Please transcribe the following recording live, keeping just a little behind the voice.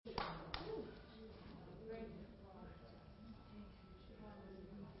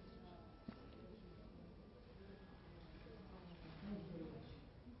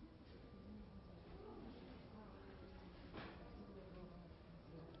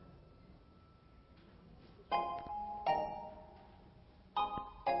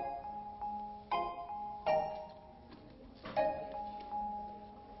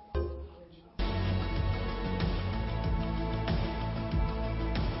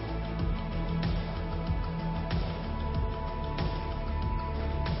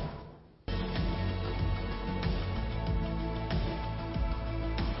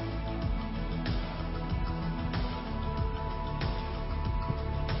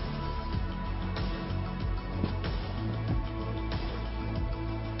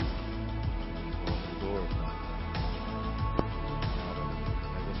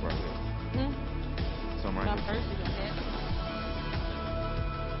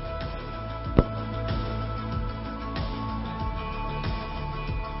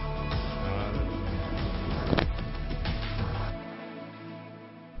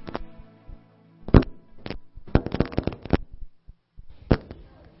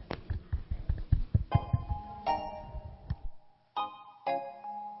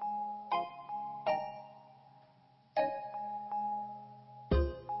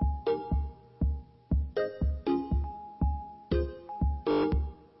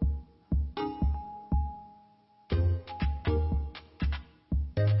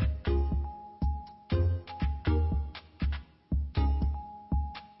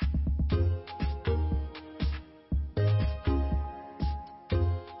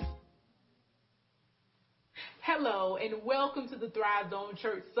Hello, and welcome to the Thrive Zone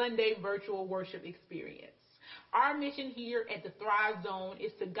Church Sunday virtual worship experience. Our mission here at the Thrive Zone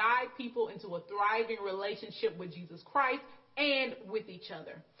is to guide people into a thriving relationship with Jesus Christ and with each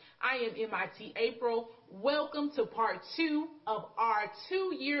other. I am MIT April. Welcome to part 2 of our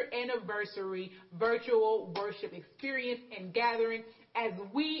 2-year anniversary virtual worship experience and gathering, as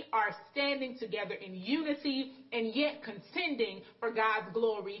we are standing together in unity and yet contending for God's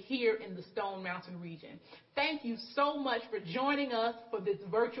glory here in the Stone Mountain region. Thank you so much for joining us for this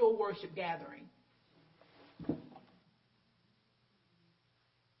virtual worship gathering.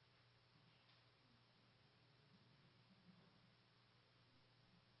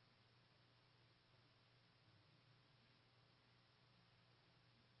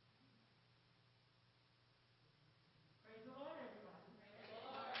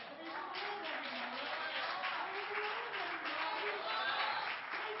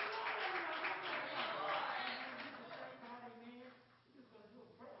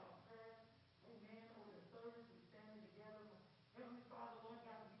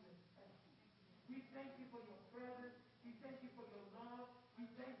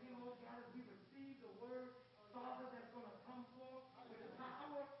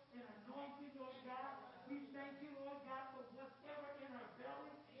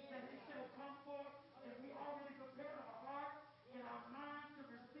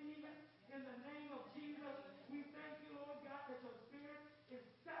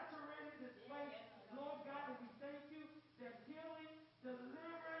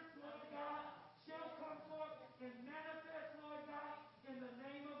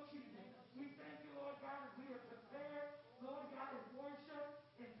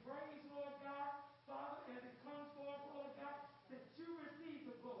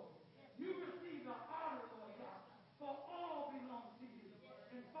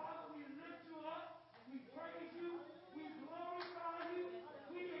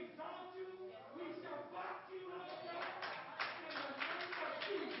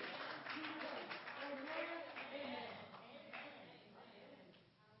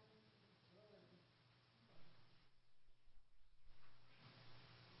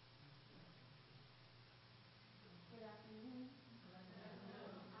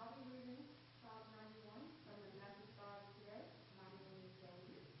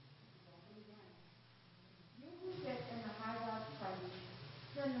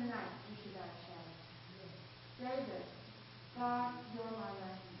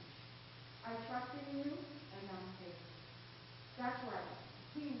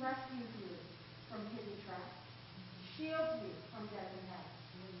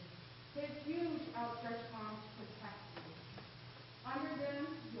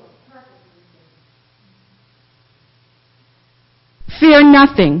 Fear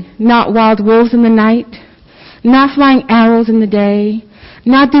nothing, not wild wolves in the night, not flying arrows in the day,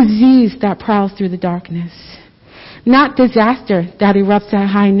 not disease that prowls through the darkness, not disaster that erupts at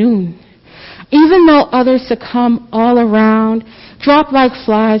high noon. Even though others succumb all around, drop like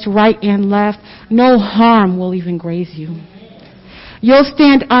flies right and left, no harm will even graze you. You'll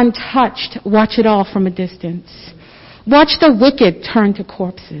stand untouched, watch it all from a distance. Watch the wicked turn to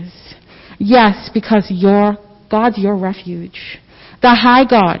corpses. Yes, because God's your refuge. The high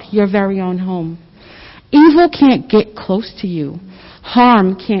God, your very own home. Evil can't get close to you.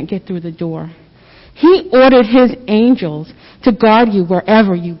 Harm can't get through the door. He ordered his angels to guard you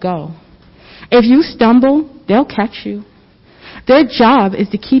wherever you go. If you stumble, they'll catch you. Their job is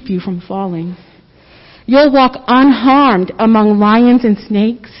to keep you from falling. You'll walk unharmed among lions and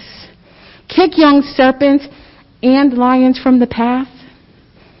snakes. Kick young serpents and lions from the path.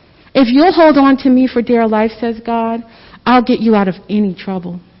 If you'll hold on to me for dear life, says God, I'll get you out of any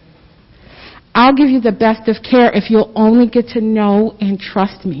trouble. I'll give you the best of care if you'll only get to know and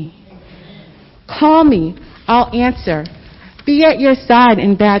trust me. Call me, I'll answer. Be at your side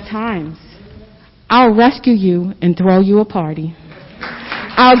in bad times. I'll rescue you and throw you a party.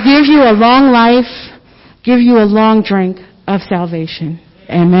 I'll give you a long life, give you a long drink of salvation.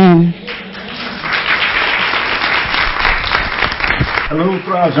 Amen. Hello,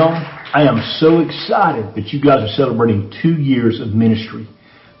 Thrive Zone. I am so excited that you guys are celebrating 2 years of ministry.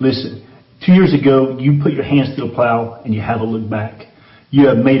 Listen, 2 years ago, you put your hands to the plow and you haven't looked back. You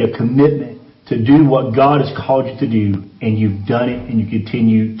have made a commitment to do what God has called you to do, and you've done it and you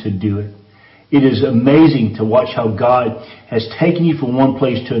continue to do it. It is amazing to watch how God has taken you from one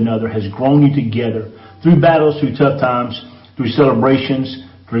place to another, has grown you together through battles, through tough times, through celebrations,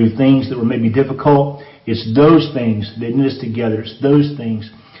 through things that were maybe difficult. It's those things that knit us together. It's those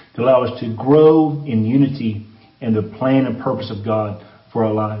things that allow us to grow in unity and the plan and purpose of God for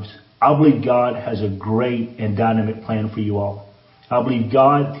our lives. I believe God has a great and dynamic plan for you all. I believe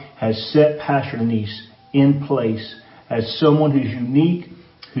God has set Pastor Denise in place as someone who's unique,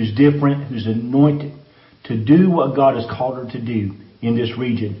 who's different, who's anointed to do what God has called her to do in this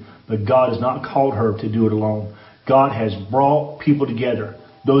region. But God has not called her to do it alone. God has brought people together,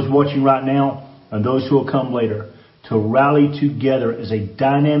 those watching right now and those who will come later, to rally together as a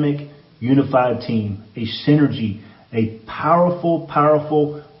dynamic, unified team, a synergy, a powerful,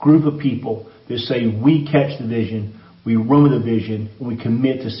 powerful group of people that say we catch the vision, we run with the vision, and we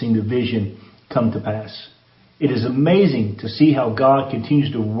commit to seeing the vision come to pass. It is amazing to see how God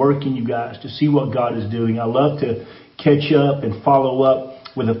continues to work in you guys, to see what God is doing. I love to catch up and follow up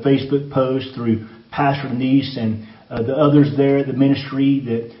with a Facebook post through Pastor Denise and the others there at the ministry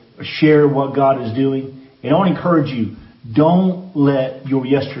that share what God is doing. And I want to encourage you, don't let your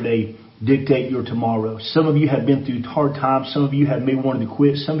yesterday dictate your tomorrow. Some of you have been through hard times. Some of you have maybe wanted to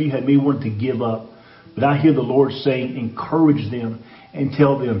quit. Some of you have maybe wanted to give up. But I hear the Lord saying, encourage them and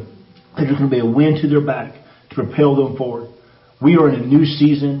tell them that there's going to be a wind to their back to propel them forward. We are in a new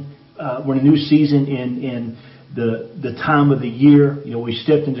season. We're in a new season in the time of the year. You know, we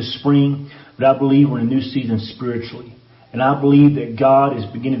stepped into spring, but I believe we're in a new season spiritually. And I believe that God is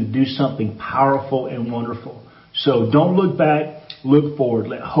beginning to do something powerful and wonderful. So don't look back, look forward.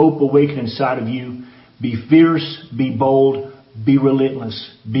 Let hope awaken inside of you. Be fierce, be bold, be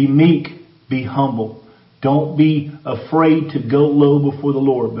relentless, be meek, be humble. Don't be afraid to go low before the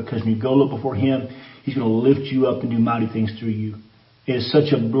Lord, because when you go low before Him, He's going to lift you up and do mighty things through you. It is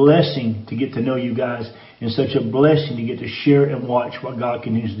such a blessing to get to know you guys, and such a blessing to get to share and watch what God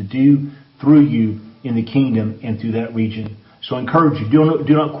continues to do through you in the kingdom and through that region. So I encourage you,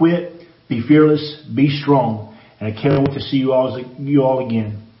 do not quit, be fearless, be strong, and I can't wait to see you all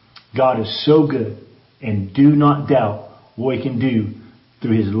again. God is so good, and do not doubt what He can do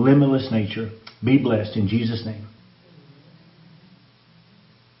through His limitless nature. Be blessed in Jesus' name.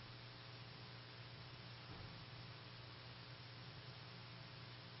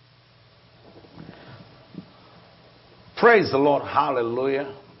 Praise the Lord.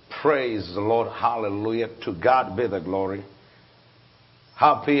 Hallelujah. Praise the Lord. Hallelujah. To God be the glory.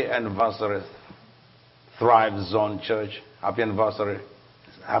 Happy anniversary, Thrive Zone Church. Happy anniversary.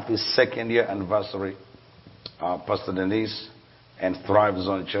 Happy second year anniversary, Pastor Denise and Thrive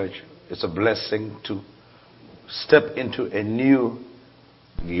Zone Church. It's a blessing to step into a new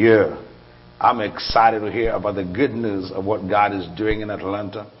year. I'm excited to hear about the good news of what God is doing in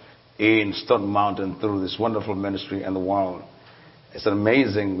Atlanta, in Stone Mountain, through this wonderful ministry and the world. It's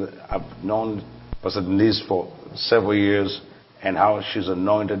amazing. I've known Pastor Denise for several years, and how she's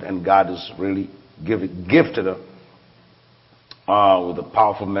anointed, and God has really gifted her with a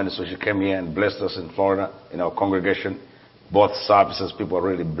powerful ministry. She came here and blessed us in Florida in our congregation. Both services, people are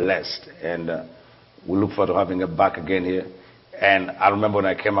really blessed, and we look forward to having her back again here. And I remember when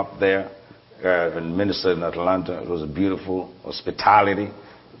I came up there and ministered in Atlanta, it was a beautiful hospitality,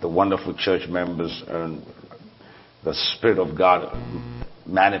 the wonderful church members, and the Spirit of God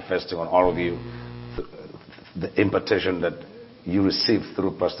manifesting on all of you, the impartation that you received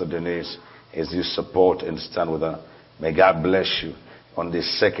through Pastor Denise as you support and stand with her. May God bless you on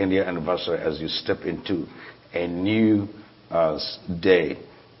this second year anniversary as you step into a new day.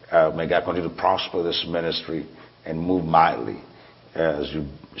 May God continue to prosper this ministry and move mightily as you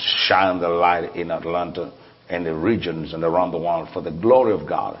shine the light in Atlanta and the regions and around the world for the glory of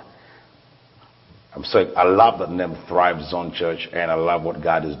God. I love that name, Thrive Zone Church, and I love what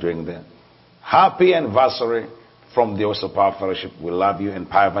God is doing there. Happy anniversary from the Oyster Power Fellowship. We love you in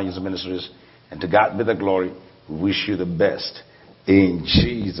Power Evangelism Ministries, and to God be the glory. We wish you the best. In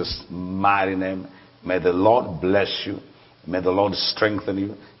Jesus' mighty name, may the Lord bless you. May the Lord strengthen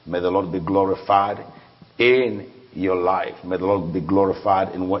you. May the Lord be glorified in your life. May the Lord be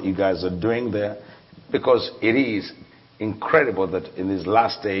glorified in what you guys are doing there, because it is incredible that in these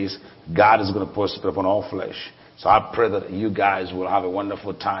last days, God is going to pour His Spirit upon all flesh. So I pray that you guys will have a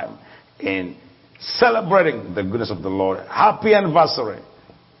wonderful time in celebrating the goodness of the Lord. Happy anniversary.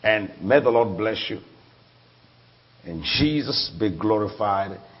 And may the Lord bless you. And Jesus be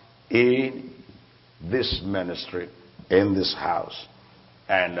glorified in this ministry, in this house.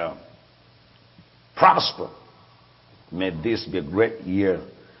 And prosper. May this be a great year.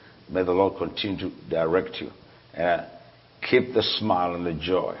 May the Lord continue to direct you. And keep the smile and the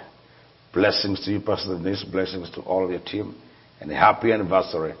joy. Blessings to you, Pastor Denise. Blessings to all of your team. And a happy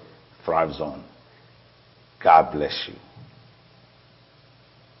anniversary, Thrive Zone. God bless you.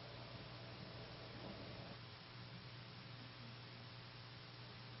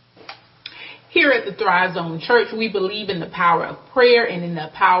 Here Here at the Thrive Zone Church, we believe in the power of prayer and in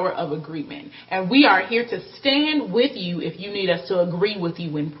the power of agreement. And we are here to stand with you if you need us to agree with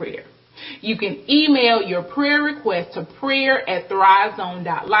you in prayer. You can email your prayer request to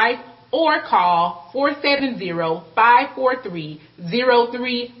prayer@thrivezone.life or call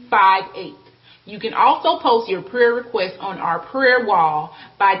 470-543-0358. You can also post your prayer request on our prayer wall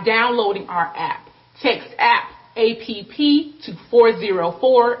by downloading our app. Text APP to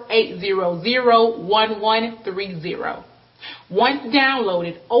 404-800-1130. Once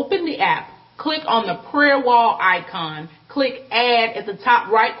downloaded, open the app, click on the prayer wall icon, click Add at the top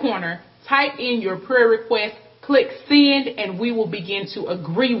right corner, type in your prayer request, click Send, and we will begin to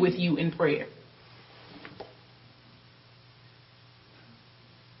agree with you in prayer.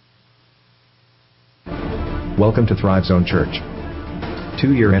 Welcome to Thrive Zone Church.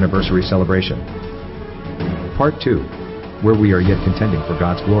 2-year anniversary celebration. Part 2, where we are yet contending for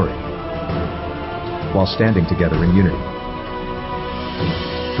God's glory, while standing together in unity.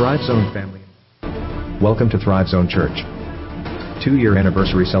 Thrive Zone family. Welcome to Thrive Zone Church. 2-year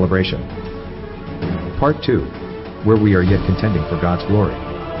anniversary celebration. Part 2, where we are yet contending for God's glory,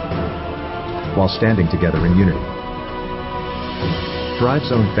 while standing together in unity. Thrive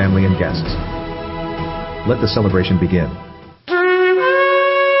Zone family and guests. Let the celebration begin.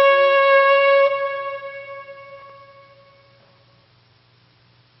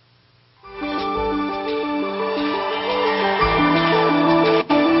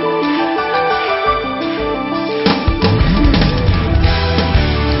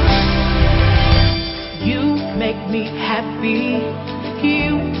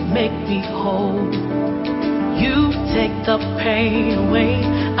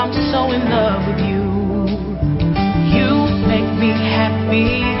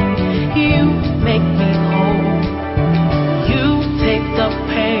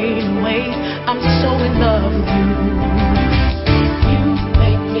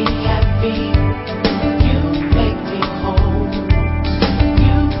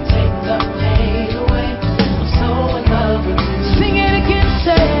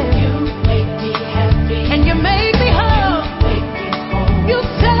 And you make me whole. You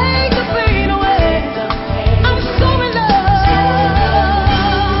take the pain away.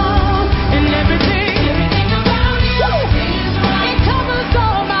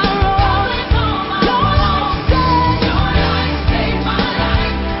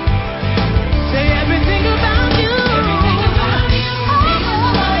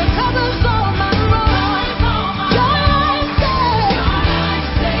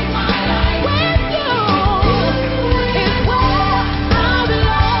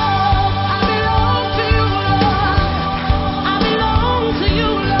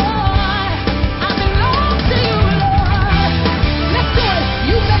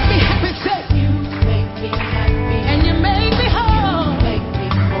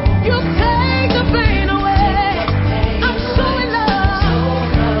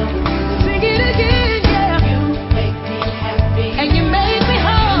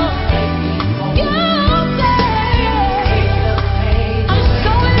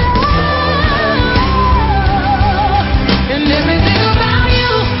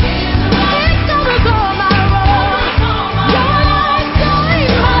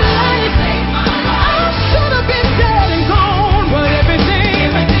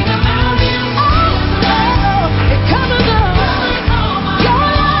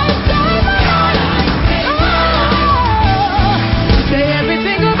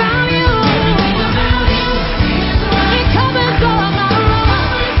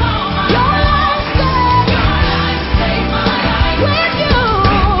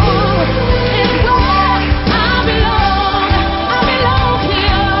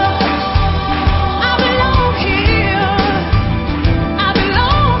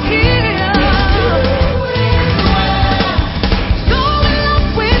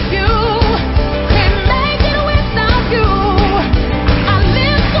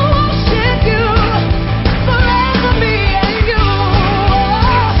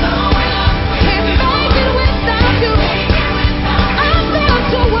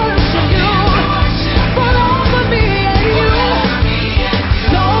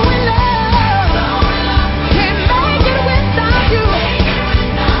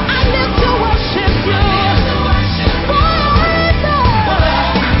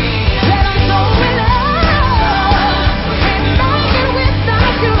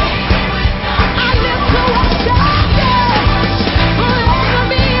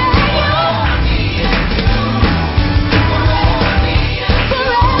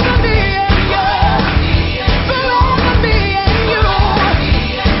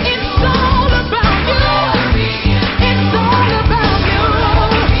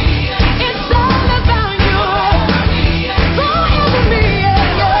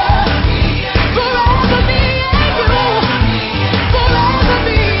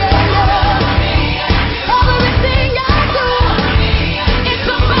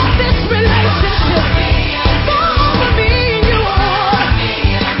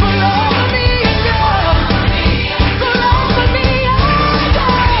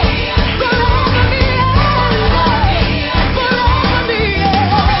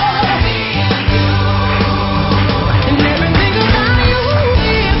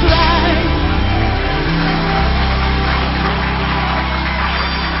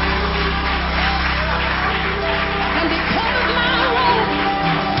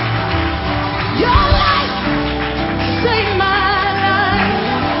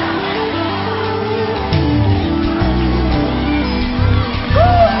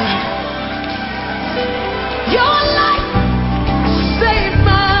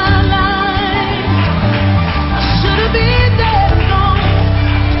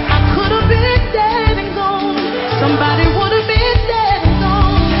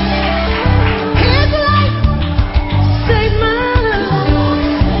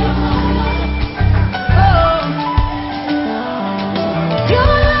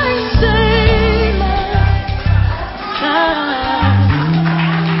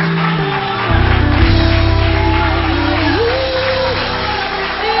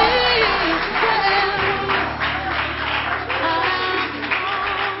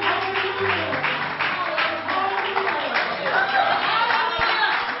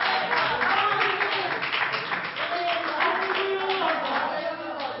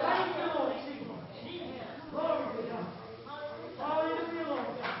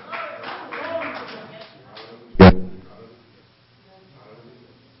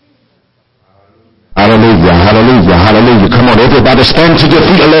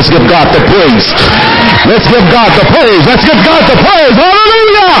 Hallelujah. Let's give God the praise. Let's give God the praise. Let's give God the praise.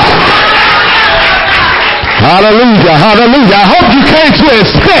 Hallelujah. Hallelujah. Hallelujah. I hope you came to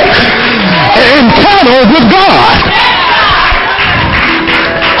expect an encounter with God.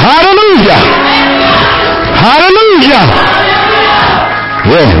 Hallelujah. Hallelujah.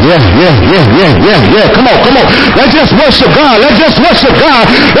 Yeah. Come on. Let's just worship God. Let's just worship God.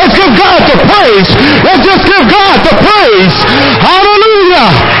 Let's give God the praise. Let's just give God the praise. Hallelujah.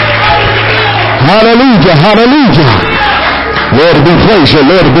 Hallelujah. Hallelujah. Lord, we praise you.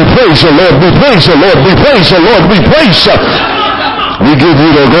 Lord, we praise you. Lord, we praise you. Lord, we praise you. Lord, we praise you. We give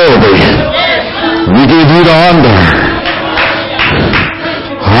you the glory. We give you the honor.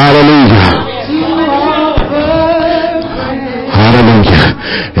 Hallelujah. Hallelujah.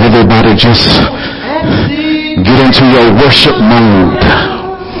 Everybody just get into your worship mode.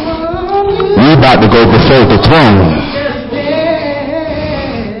 We're about to go before the throne.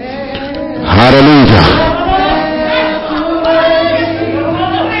 Hallelujah.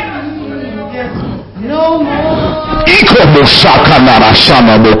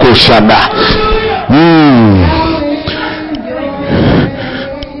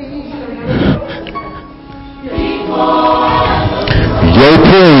 Your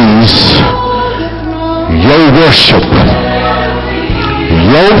praise, your worship,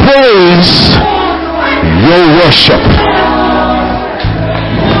 your praise, your worship,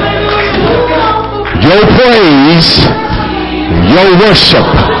 your praise, your worship.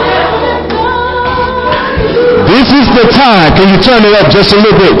 This is the time. Can you turn it up just a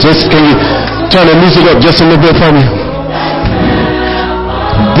little bit? Can you turn the music up just a little bit for me?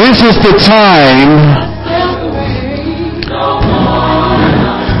 This is the time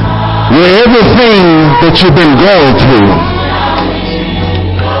where everything that you've been going through,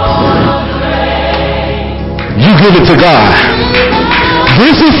 you give it to God.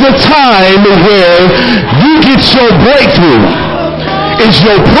 This is the time where you get your breakthrough. It's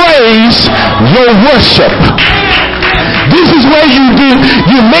your praise, your worship. This is where you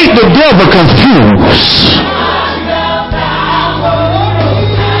make the devil confused.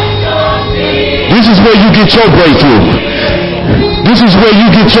 This is where you get your breakthrough. This is where you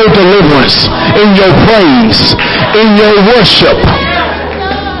get your deliverance, in your praise, in your worship.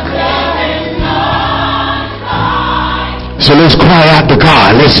 So let's cry out to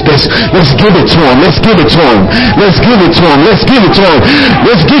God. Let's give it to Him. Let's give it to Him. Let's give it to Him. Let's give it to Him.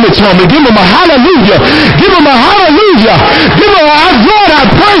 Let's give it to Him. And give Him a hallelujah. Give Him a hallelujah. Give Him a Lord, I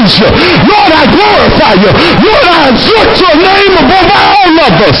praise you. Lord, I glorify you. Lord, I exalt your name above all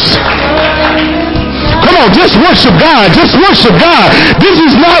of us. Come on, just worship God. Just worship God. This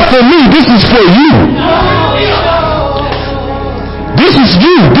is not for me. This is for you. This is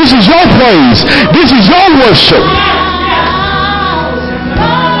you. This is your praise. This is your worship.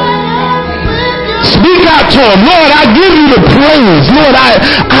 Speak out to Him. Lord, I give you the praise. Lord,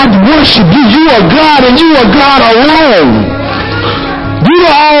 I worship you. You are God and you are God alone. You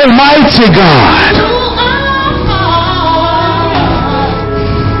are Almighty God.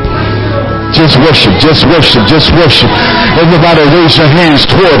 Just worship, just worship, just worship. Everybody raise your hands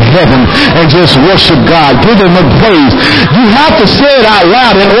toward heaven and just worship God. Give Him a praise. You have to say it out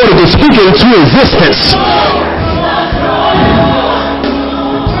loud in order to speak it into existence.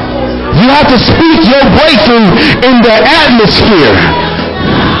 You have to speak your breakthrough in the atmosphere.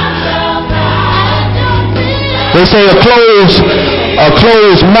 They say a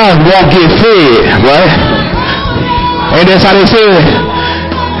closed mouth won't get fed, right? And that's how they say it.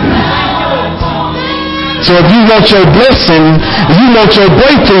 So if you want your blessing, if you want your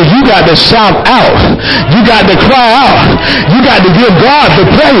breakthrough, you got to shout out. You got to cry out. You got to give God the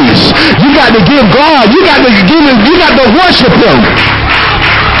praise. You got to give God, you got to worship Him.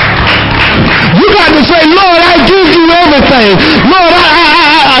 You got to say, Lord, I give you everything. Lord,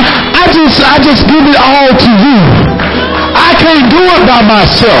 I just give it all to you. I can't do it by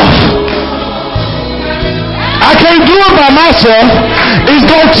myself. I can't do it by myself. It's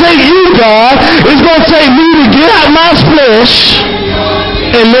going to take you, God. It's going to take me to get out my flesh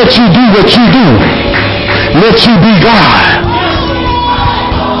and let you do what you do. Let you be God.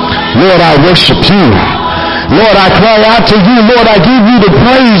 Lord, I worship you. Lord, I cry out to you. Lord, I give you the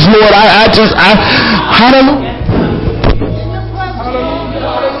praise. Lord, hallelujah.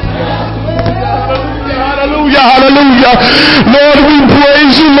 Hallelujah. Lord, we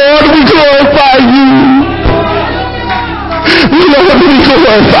praise you. Lord, we glorify you. Lord, we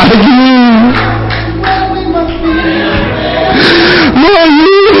glorify you. Lord,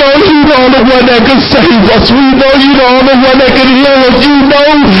 you know you're the only one that can save us. We know you're the only one that can heal us. We know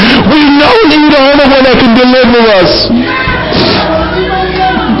you're the only one that can deliver us.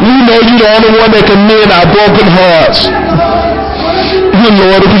 you're the only one that can mend our broken hearts. And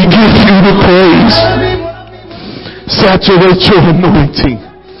Lord, we give you the praise. Saturate your anointing.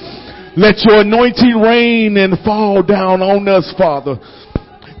 Let your anointing rain and fall down on us, Father.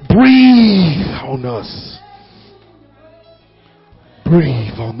 Breathe on us.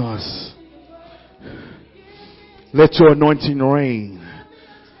 Breathe on us. Let your anointing rain.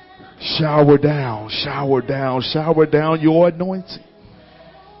 Shower down, shower down, shower down your anointing.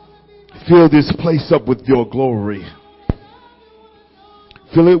 Fill this place up with your glory.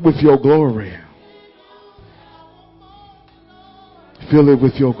 Fill it with your glory. Fill it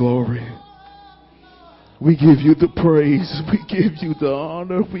with your glory. We give you the praise. We give you the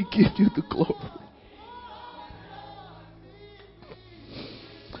honor. We give you the glory.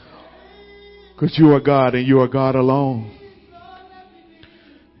 Because you are God and you are God alone.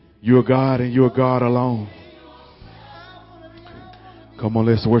 You are God and you are God alone. Come on,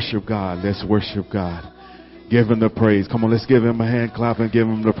 let's worship God. Let's worship God. Give him the praise. Come on, let's give him a hand clap and give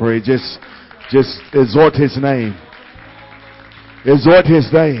him the praise. Just exhort his name. Exhort his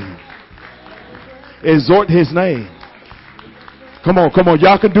name. Exhort his name. Come on, come on.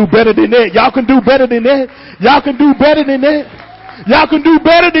 Y'all can do better than that. Y'all can do better than that. Y'all can do better than that. Y'all can do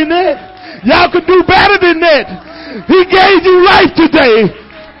better than that. Y'all can do better than that. He gave you life today.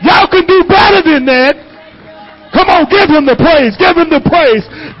 Y'all can do better than that. Come on, give him the praise. Give him the praise.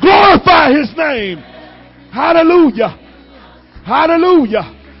 Glorify his name. Hallelujah. Hallelujah.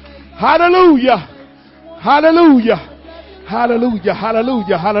 Hallelujah. Hallelujah. Hallelujah.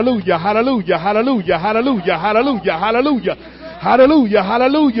 Hallelujah. Hallelujah. Hallelujah. Hallelujah. Hallelujah. Hallelujah. Hallelujah. Hallelujah.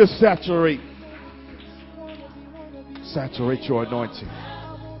 Hallelujah. Saturate your anointing.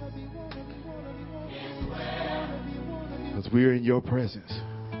 Because we're in your presence.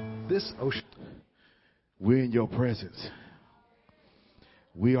 This ocean. We're in your presence.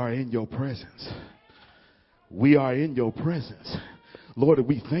 We are in your presence. We are in your presence. Lord,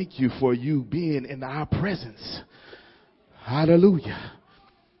 we thank you for you being in our presence. Hallelujah.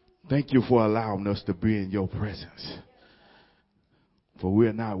 Thank you for allowing us to be in your presence. For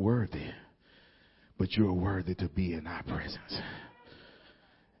we're not worthy, but you are worthy to be in our presence.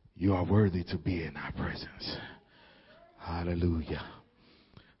 You are worthy to be in our presence. Hallelujah.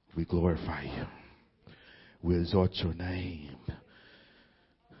 We glorify you. We exalt your name.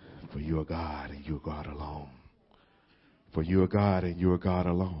 For you are God and you are God alone. For you are God and you are God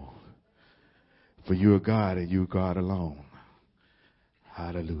alone. For you are God and you are God alone.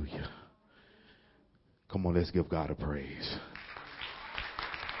 Hallelujah. Come on, let's give God a praise.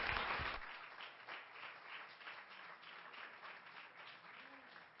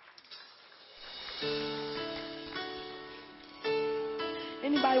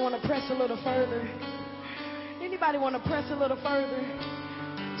 Anybody want to press a little further? Anybody want to press a little further?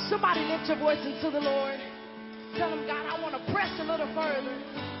 Somebody lift your voice into the Lord. Tell him, God, I want to press a little further.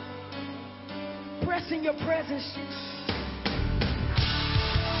 Press in your presence.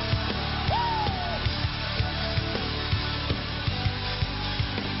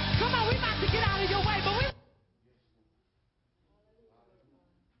 Come on, we about to get out of your way, but we...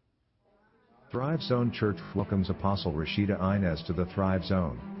 Thrive Zone Church welcomes Apostle Rashida Inez to the Thrive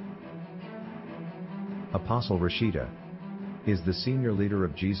Zone. Apostle Rashida is the senior leader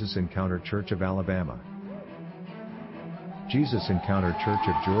of Jesus Encounter Church of Alabama, Jesus Encounter Church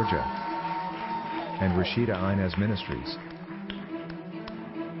of Georgia, and Rashida Inez Ministries.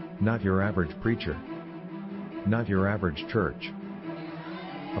 Not your average preacher. Not your average church.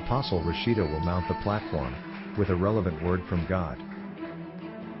 Apostle Rashida will mount the platform with a relevant word from God,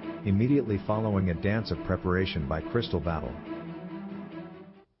 immediately following a dance of preparation by Crystal Battle.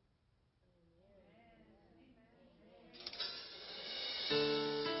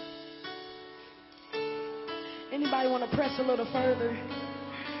 Anybody want to press a little further?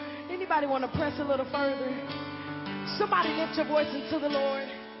 Anybody want to press a little further? Somebody lift your voice into the Lord.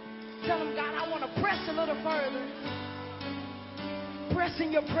 Tell him, God, I want to press a little further. Press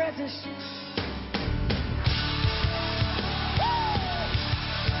in your presence.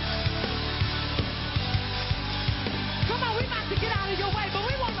 Come on, we about to get out of your way, but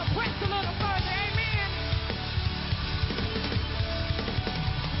we want to press a little further. Amen.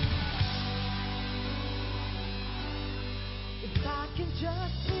 If I can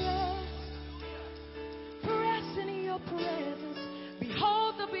just press in your presence,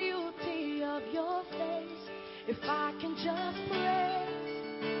 behold the beauty of your face. If I can just press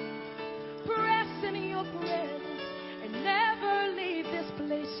in your presence and never leave this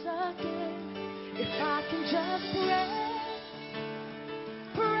place again. If I can just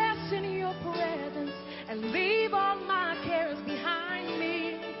press in your presence and leave all my cares behind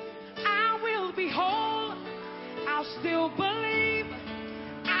me, still believe.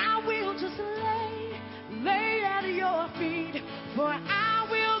 I will just lay at your feet, for I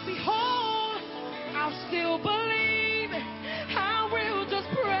will be whole. I'll still believe. I will just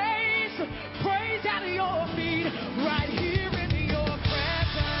praise at your feet, right here in your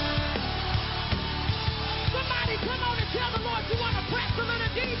presence. Somebody come on and tell the Lord you want to press a little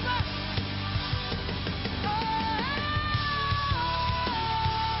deeper.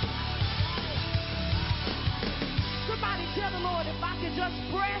 Somebody tell the Lord, if I can just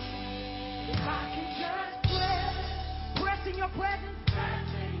press in your presence,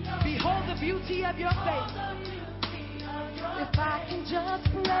 behold the beauty of your face. If I can just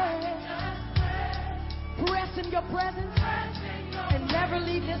press in your presence and never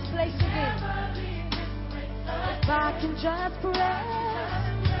leave this place again. If I can just press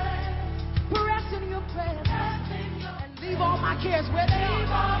in your presence and leave all my cares where they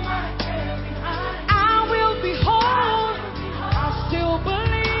are. I will be whole. I'll still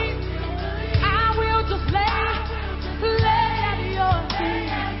believe. I will just lay at your feet.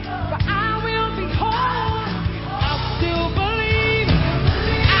 But I will be whole. I'll still believe.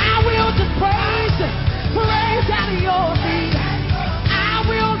 I will just praise at your feet. I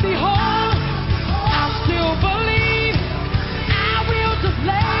will be whole. I'll still believe. I will just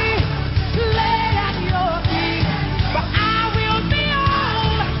lay at your feet. But I will be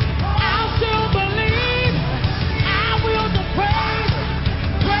whole. I'll still believe. I will just praise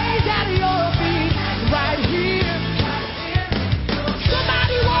at your feet, right here.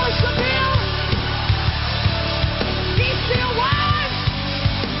 Somebody worship him. He's still wise,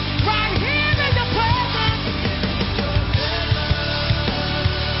 right here in the presence.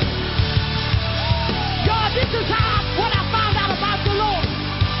 Y'all, this is what I found out about the Lord.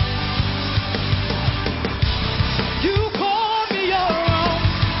 You call me your own.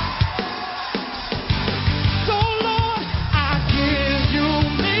 So Lord, I give you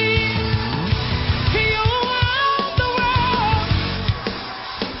me. You own the world.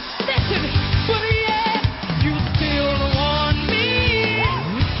 Listen, but yet you still want me.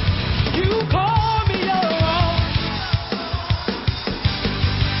 You call me your own.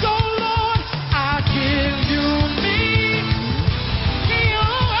 So Lord, I give you me. You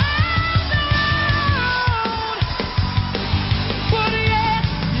own the world. But yet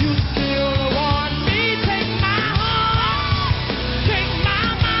you still want me. Take my heart, take my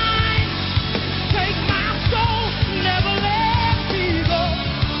mind, take my soul, never let me go.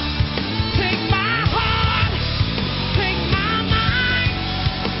 Take my heart, take my mind,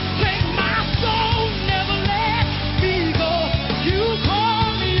 take my soul, never let me go. You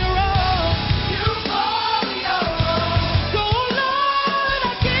call me your own. You call me your own. So Lord, I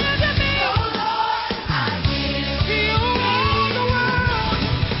give you me. So Lord, I give you all the world.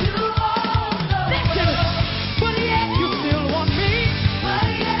 You own the world. Listen, but yet you still want me. But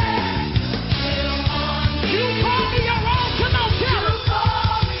yet you still want me. You call me your own. Come on, tell him. You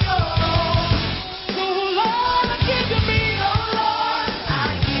call me your own. So Lord, I give you me. So Lord,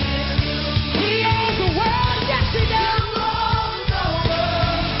 I give you. He owns the world. Yes, he does. You own the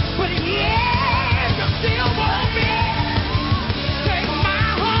world. But yet you still want me. Take my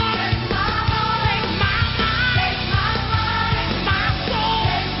heart, take my mind, take my soul,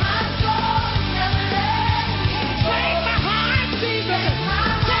 never let me go. Take my heart, Jesus.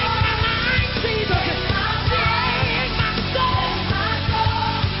 Take my mind, Jesus. Take my soul,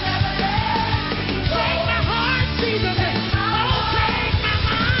 never let me go. Take my heart, Jesus. Oh, take my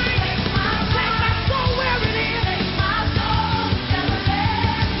mind, take my soul where it is. Take my soul, never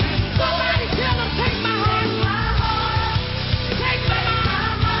let me go. Somebody tell them, take my heart, take my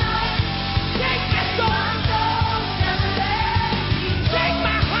mind, take my soul, never let me go. Take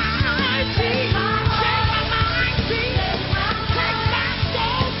my heart, Jesus. Take my mind, Jesus. Take my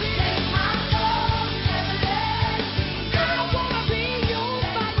soul, Jesus. Take my soul, never let me go. I wanna be used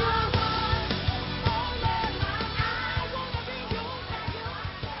by you. Oh Lord, I wanna be used by you.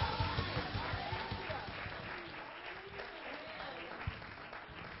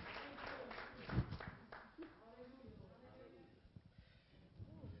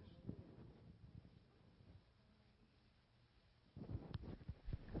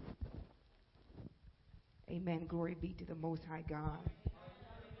 Amen. Glory be to the Most High God.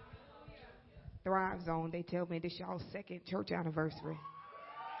 Thrive Zone, they tell me this y'all's second church anniversary.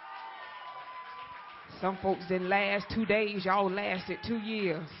 Some folks didn't last 2 days. Y'all lasted 2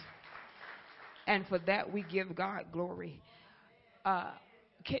 years. And for that, we give God glory.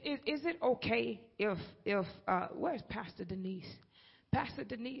 Is it okay if where's Pastor Denise? Pastor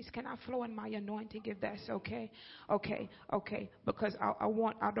Denise, can I flow in my anointing if that's okay? Okay. Because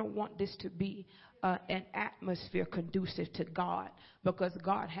I don't want this to be an atmosphere conducive to God, because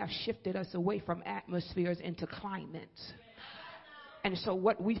God has shifted us away from atmospheres into climates. And so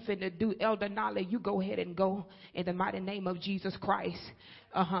what we finna do, Elder Nale, you go ahead and go in the mighty name of Jesus Christ.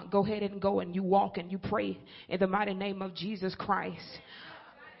 Go ahead and go and you walk and you pray in the mighty name of Jesus Christ.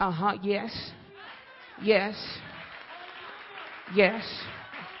 Yes.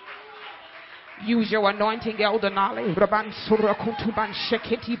 Use your anointing, Elder Nale.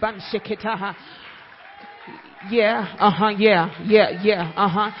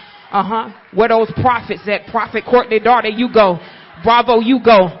 Where those prophets at? Prophet Courtney daughter, you go. Bravo, you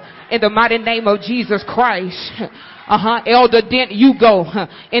go. In the mighty name of Jesus Christ. Elder Dent, you go.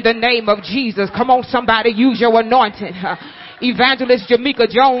 In the name of Jesus. Come on, somebody, use your anointing. Evangelist Jamaica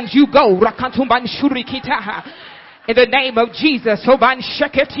Jones, you go. In the name of Jesus. Minister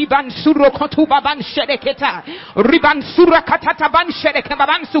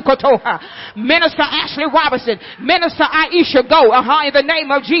Ashley Robinson. Minister Aisha, go. In the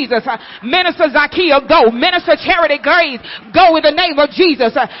name of Jesus. Minister Zakiya, go. Minister Charity Graves, go in the name of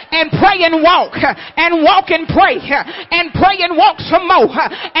Jesus. And pray and walk. And walk and pray. And pray and walk some more.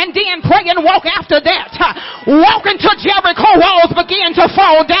 And then pray and walk after that. Walk until Jericho walls begin to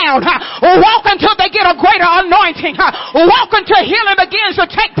fall down. Walk until they get a greater anointing. Walk until healing begins to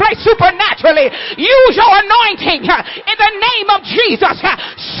take place supernaturally. Use your anointing in the name of Jesus.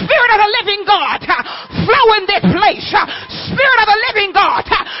 Spirit of the living God, flow in this place. Spirit of the living God,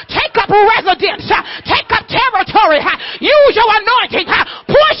 take up residence, take up territory. Use your anointing.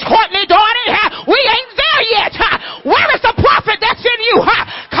 Push, Courtney daughter. We ain't there yet. Where is the prophet that's in you?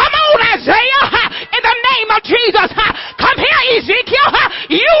 Come on, Isaiah. In the name of Jesus. Come here, Ezekiel.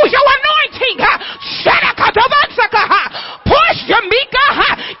 Use your anointing. Push, Jamaica.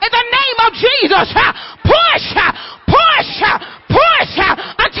 In the name of Jesus. Push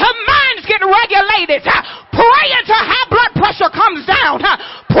until minds get regulated. Pray until high blood pressure comes down.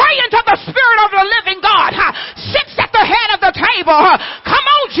 Pray until the Spirit of the living God sits at the head of the table. Come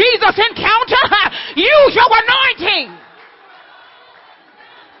on, Jesus encounter. Use your anointing.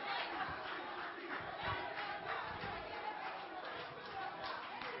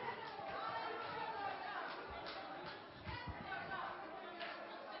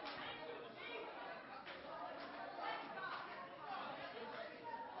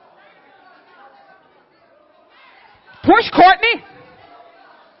 Push, Courtney.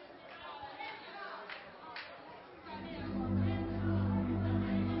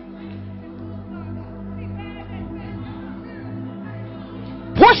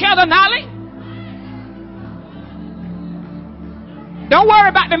 Push, Elder Nolly. Don't worry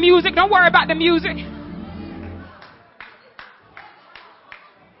about the music. Don't worry about the music.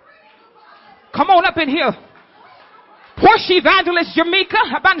 Come on up in here. Push, Evangelist Jamaica.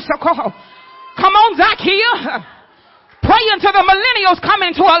 Come on, Zakiya. Pray until the millennials come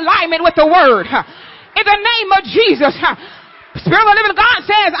into alignment with the word. In the name of Jesus. Spirit of the living God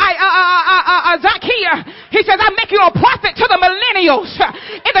says, Zakiya, he says, I make you a prophet to the millennials.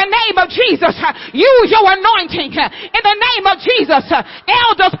 In the name of Jesus, use your anointing. In the name of Jesus,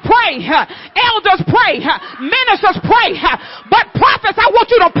 elders pray. Ministers pray. But prophets, I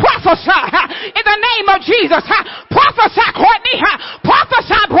want you to prophesy. In the name of Jesus, prophesy, Courtney.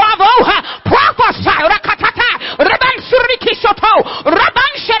 Prophesy, Bravo. Prophesy.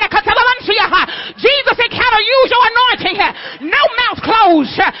 Jesus encounter, use your anointing. No mouth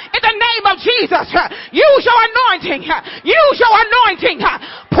closed. In the name of Jesus. Use your anointing. Use your anointing.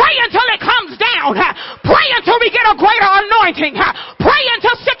 Pray until it comes down. Pray until we get a greater anointing. Pray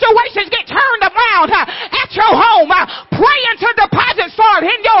until situations get turned around at your home. Pray until deposits start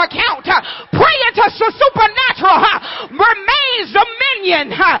in your account. Pray until supernatural remains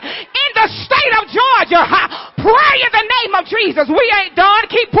dominion in the state of Georgia. Pray in the name of Jesus. We ain't done.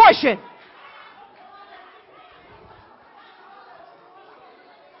 Keep pushing.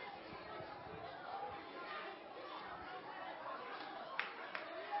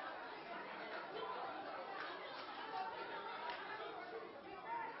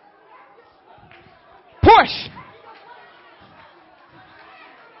 Push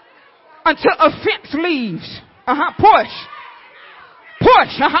until offense leaves. Push.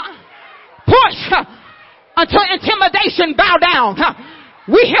 Push until intimidation bow down.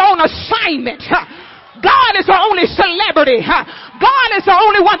 We here on assignment. God is the only celebrity. God is the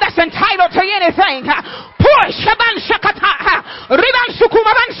only one that's entitled to anything. Push.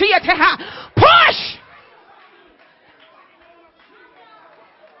 Push.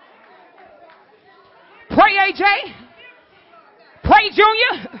 Pray, AJ. Pray,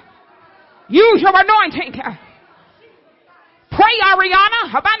 Junior. Use your anointing. Pray,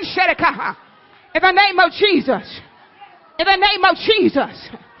 Ariana. In the name of Jesus. In the name of Jesus.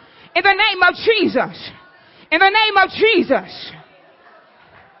 In the name of Jesus. In the name of Jesus.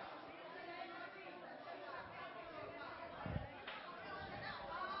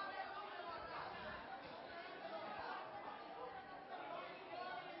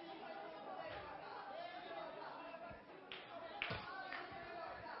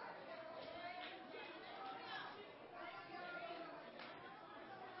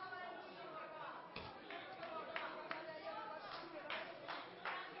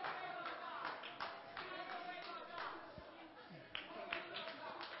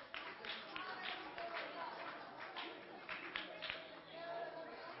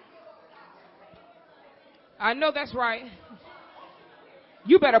 I know that's right.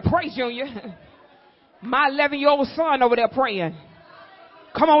 You better pray, Junior. My 11-year-old son over there praying.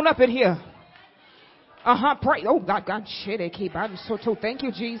 Come on up in here. Pray. Oh, God, shit, keep. I'm so thank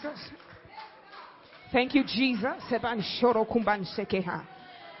you, Jesus. Thank you, Jesus. In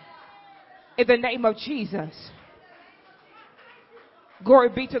the name of Jesus. Glory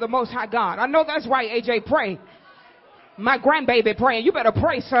be to the Most High God. I know that's right, AJ. Pray. My grandbaby praying. You better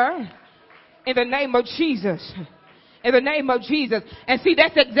pray, sir. In the name of Jesus. In the name of Jesus. And see,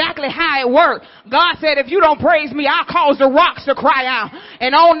 that's exactly how it worked. God said, if you don't praise me, I'll cause the rocks to cry out.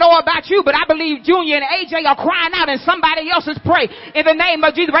 And I don't know about you, but I believe Junior and AJ are crying out and somebody else is praying. In the name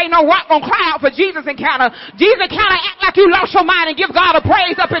of Jesus. There ain't no rock gonna cry out for Jesus Encounter. Jesus Encounter, act like you lost your mind and give God a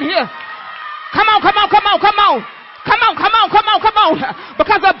praise up in here. Come on, come on, come on, come on. Come on, come on, come on, come on.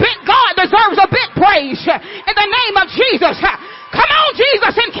 Because a big God deserves a big praise. In the name of Jesus. Come on,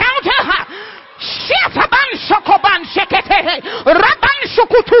 Jesus Encounter. Shift.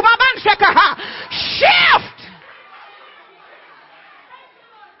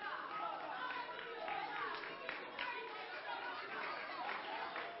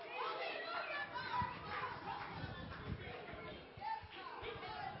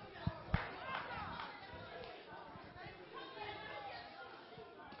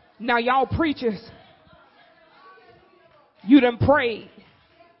 Now y'all preachers, you done prayed.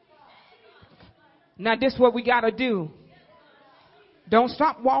 Now this is what we got to do. Don't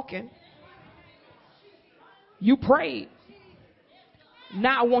stop walking. You prayed.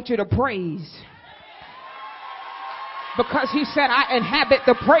 Now I want you to praise. Because he said, I inhabit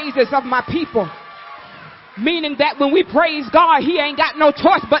the praises of my people. Meaning that when we praise God, he ain't got no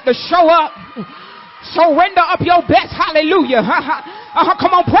choice but to show up. Surrender up your best. Hallelujah.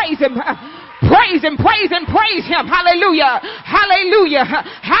 Come on, praise him. Praise him, praise him, praise him. Hallelujah. Hallelujah.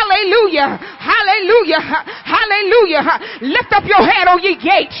 Hallelujah. Hallelujah. Hallelujah. Lift up your head, O ye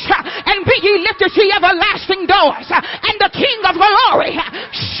gates, and be ye lifted, ye everlasting doors, and the King of glory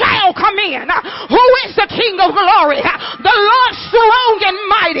shall come in. Who is the King of glory? The Lord strong and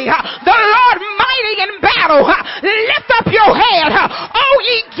mighty, the Lord mighty in battle. Lift up your head, O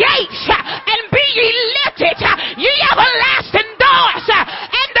ye gates, and be ye lifted, ye everlasting doors,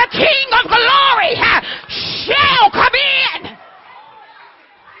 and the King of glory shall come in.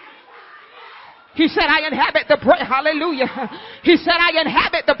 He said, I inhabit the praise. Hallelujah. He said, I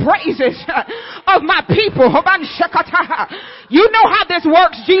inhabit the praises of my people. You know how this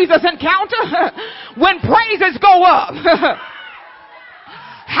works, Jesus Encounter? When praises go up,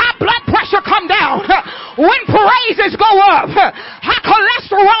 high blood pressure come down. When praises go up, high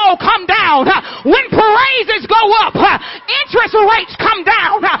cholesterol come down. When praises go up, interest rates come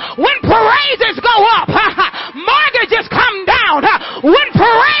down. When praises go up, mortgages come down. When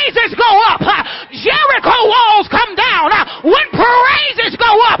praises go up, Jericho walls come down. When praises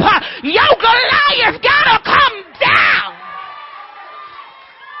go up, your Goliath gotta come down.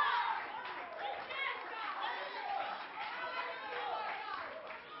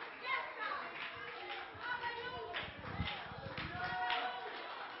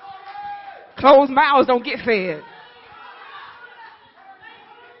 Closed mouths don't get fed.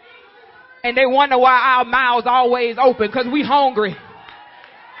 And they wonder why our mouths always open, because we hungry.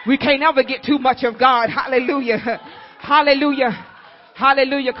 We can't ever get too much of God. Hallelujah. Hallelujah.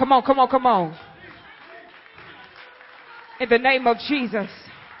 Hallelujah. Come on, come on, come on. In the name of Jesus.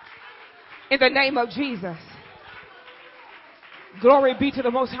 In the name of Jesus. Glory be to the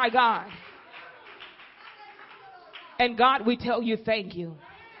Most High God. And God, we tell you thank you.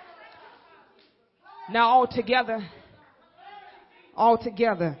 Now all together,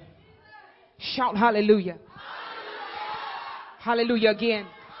 shout hallelujah. Hallelujah again.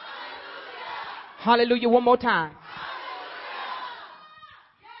 Hallelujah one more time.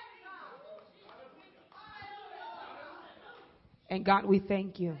 And God, we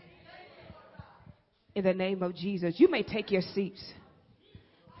thank you. In the name of Jesus. You may take your seats.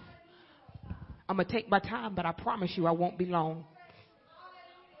 I'm going to take my time, but I promise you I won't be long.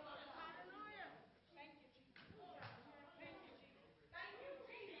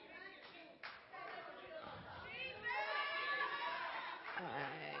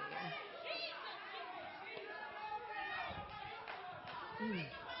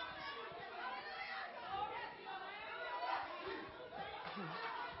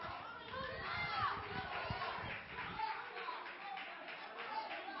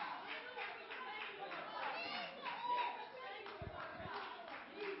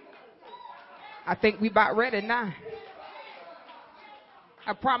 I think we about ready now.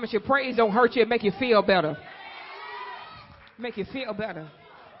 I promise you, praise don't hurt you. It make you feel better. Make you feel better.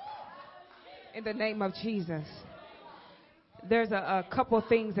 In the name of Jesus. There's a couple of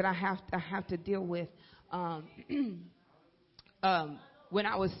things that I have to deal with. When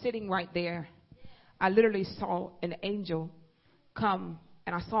I was sitting right there, I literally saw an angel come,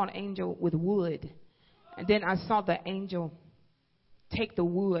 and I saw an angel with wood. And then I saw the angel take the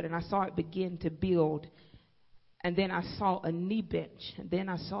wood, and I saw it begin to build. And then I saw a knee bench, and then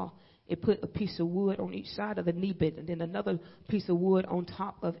I saw it put a piece of wood on each side of the knee bench, and then another piece of wood on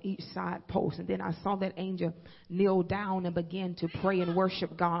top of each side post. And then I saw that angel kneel down and begin to pray and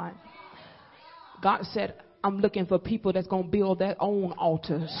worship God. God said, I'm looking for people that's going to build their own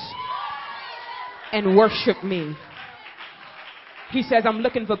altars and worship me. He says, I'm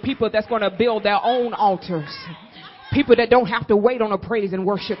looking for people that's going to build their own altars. People that don't have to wait on a praise and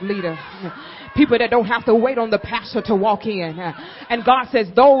worship leader. People that don't have to wait on the pastor to walk in. And God says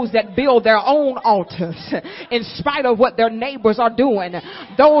those that build their own altars in spite of what their neighbors are doing,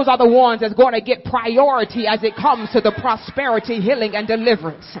 those are the ones that's going to get priority as it comes to the prosperity, healing, and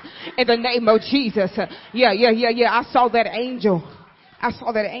deliverance. In the name of Jesus. Yeah. I saw that angel.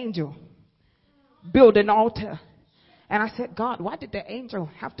 Build an altar. And I said, God, why did the angel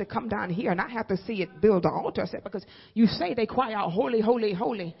have to come down here and I have to see it build an altar? I said, because you say they cry out, holy, holy,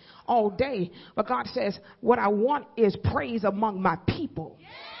 holy all day. But God says, what I want is praise among my people.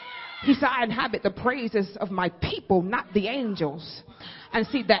 He said, I inhabit the praises of my people, not the angels. And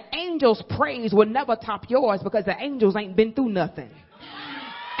see, the angels' praise will never top yours because the angels ain't been through nothing.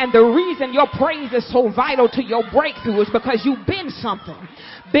 And the reason your praise is so vital to your breakthrough is because you've been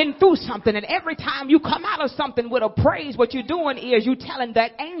through something. And every time you come out of something with a praise, what you're doing is you're telling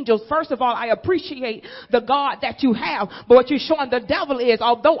that angels, first of all, I appreciate the God that you have. But what you're showing the devil is,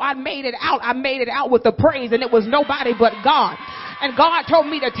 although I made it out with the praise, and it was nobody but God. And God told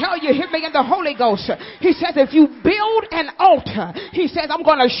me to tell you, hear me in the Holy Ghost. He says, if you build an altar, he says, I'm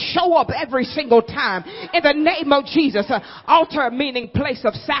going to show up every single time in the name of Jesus. Altar meaning place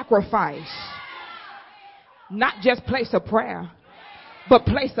of sacrifice. Not just place of prayer, but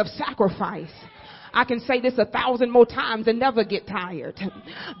place of sacrifice. I can say this 1,000 more times and never get tired.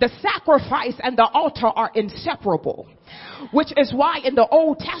 The sacrifice and the altar are inseparable, which is why in the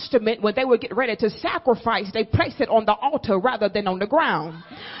Old Testament, when they would get ready to sacrifice, they placed it on the altar rather than on the ground.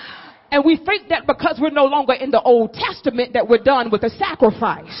 And we think that because we're no longer in the Old Testament that we're done with the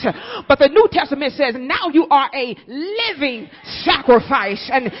sacrifice. But the New Testament says now you are a living sacrifice.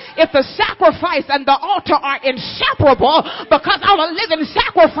 And if the sacrifice and the altar are inseparable, because I'm a living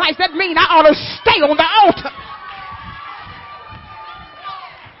sacrifice, that means I ought to stay on the altar.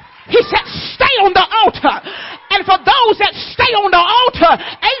 He said, stay on the altar. And for those that stay on the altar,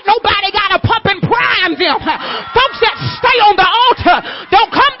 ain't nobody got to pump and prime them. Folks that stay on the altar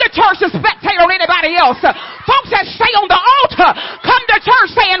don't come to church to spectate on anybody else. Folks that stay on the altar come to church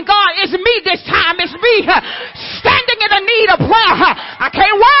saying, God, it's me this time. It's me standing in the need of prayer. I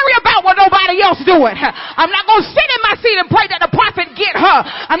can't worry about what nobody else doing. I'm not going to sit in my seat and pray that the prophet get her.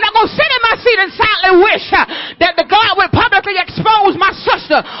 I'm not going to sit in my seat and silently wish that the God would publicly expose my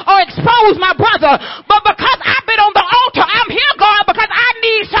sister or expose my brother. But because I've been on the altar, I'm here, God, because I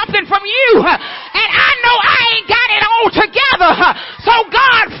need something from you. And I know I ain't got it all together. So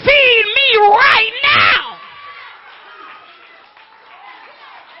God, feed me right now.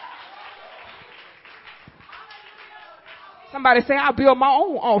 Somebody say, I'll build my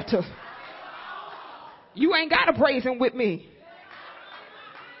own altar. You ain't got to praise him with me.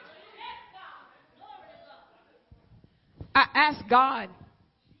 I asked God,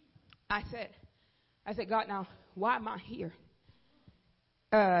 I said, God, now, why am I here?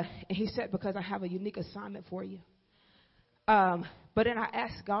 And he said, because I have a unique assignment for you. But then I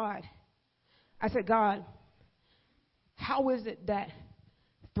asked God, I said, God, how is it that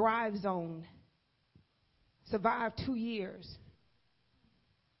Thrive Zone survived 2 years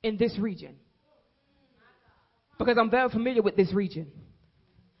in this region? because I'm very familiar with this region.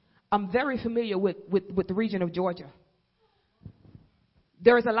 I'm very familiar with the region of Georgia.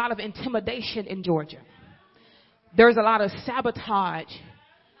 There is a lot of intimidation in Georgia. There's a lot of sabotage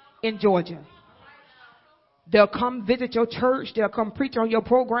in Georgia. They'll come visit your church. They'll come preach on your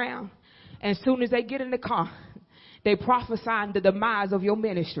program. And as soon as they get in the car, they prophesy the demise of your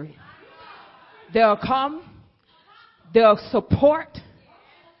ministry. They'll come. They'll support.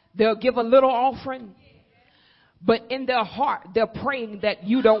 They'll give a little offering. But in their heart, they're praying that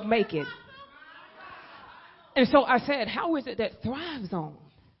you don't make it. And so I said, how is it that Thrive Zone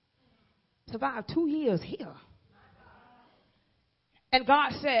survived 2 years here? And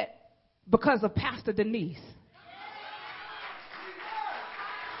God said, because of Pastor Denise.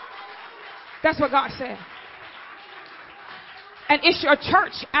 That's what God said. And it's your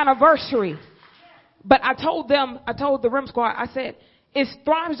church anniversary. But I told the Rim Squad, I said, it's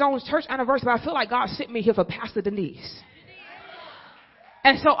Thrive Zone's church anniversary, but I feel like God sent me here for Pastor Denise.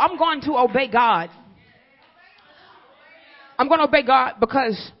 And so I'm going to obey God. I'm going to obey God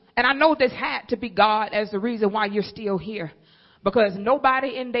because, and I know this had to be God as the reason why you're still here. Because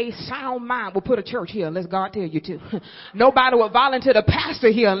nobody in their sound mind will put a church here unless God tells you to. Nobody will volunteer the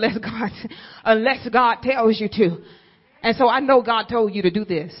pastor here unless God tells you to. And so I know God told you to do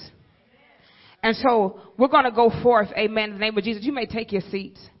this. And so we're going to go forth, amen, in the name of Jesus. You may take your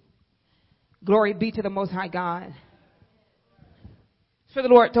seats. Glory be to the Most High God. So the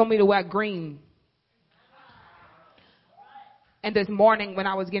Lord told me to wear green. And this morning when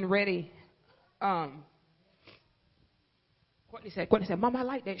I was getting ready, Courtney said, Mom, I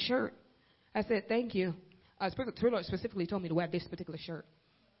like that shirt. I said, thank you. The Lord specifically told me to wear this particular shirt.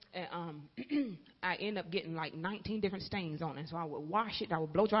 And I ended up getting like 19 different stains on it. So I would wash it. I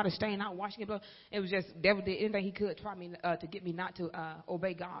would blow dry the stain out, washing it. It was just, devil did anything he could try me to get me not to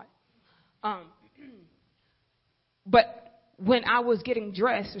obey God. But when I was getting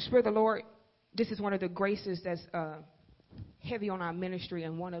dressed, the Spirit of the Lord, this is one of the graces that's heavy on our ministry,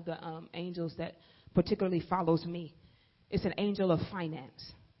 and one of the angels that particularly follows me. It's an angel of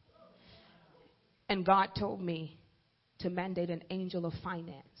finance. And God told me to mandate an angel of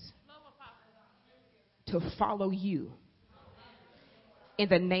finance to follow you in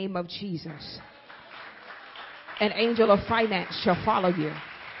the name of Jesus. An angel of finance shall follow you.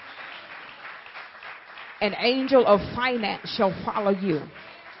 An angel of finance shall follow you.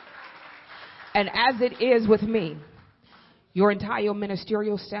 And as it is with me, your entire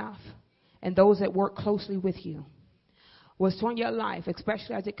ministerial staff and those that work closely with you, what's on your life,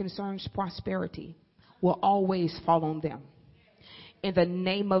 especially as it concerns prosperity, will always fall on them. In the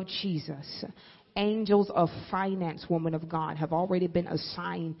name of Jesus, angels of finance, woman of God, have already been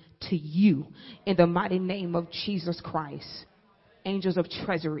assigned to you in the mighty name of Jesus Christ. Angels of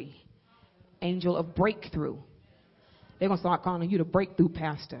treasury, angel of breakthrough. They're going to start calling you the breakthrough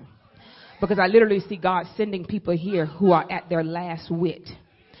pastor. Because I literally see God sending people here who are at their last wit.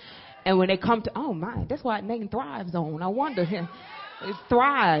 And when they come to, oh my, that's why I named Thrive Zone. I wonder, it's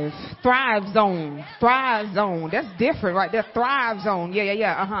Thrive Zone. That's different, right there. Thrive Zone.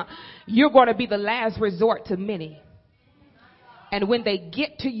 Yeah. You're going to be the last resort to many. And when they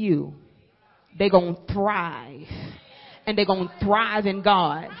get to you, they're going to thrive. And they're going to thrive in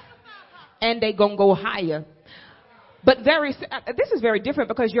God. And they're going to go higher. But this is very different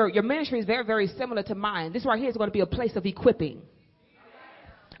because your ministry is very, very similar to mine. This right here is going to be a place of equipping.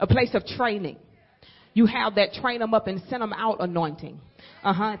 A place of training. You have that train them up and send them out anointing.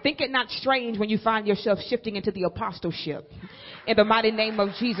 Think it not strange when you find yourself shifting into the apostleship. In the mighty name of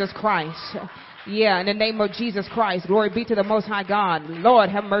Jesus Christ. Yeah, in the name of Jesus Christ. Glory be to the Most High God. Lord,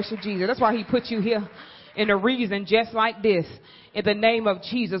 have mercy, Jesus. That's why he put you here in a reason just like this. In the name of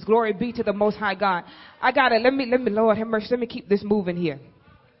Jesus. Glory be to the Most High God. I got it. Let me, Lord, have mercy. Let me keep this moving here.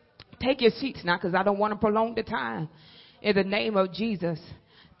 Take your seats now because I don't want to prolong the time. In the name of Jesus.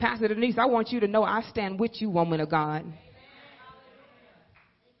 Pastor Denise, I want you to know I stand with you, woman of God.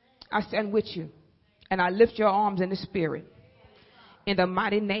 I stand with you. And I lift your arms in the spirit. In the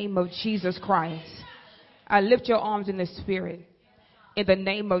mighty name of Jesus Christ. I lift your arms in the spirit. In the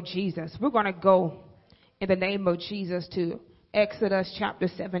name of Jesus. We're going to go in the name of Jesus to Exodus chapter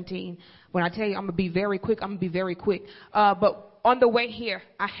 17. When I tell you I'm going to be very quick, I'm going to be very quick. But on the way here,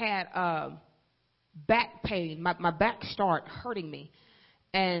 I had back pain. My back started hurting me.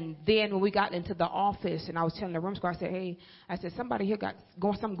 And then when we got into the office and I was telling the room squad, I said, somebody here got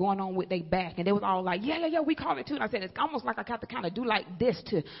something going on with their back. And they was all like, yeah, we call it too. And I said, it's almost like I got to kind of do like this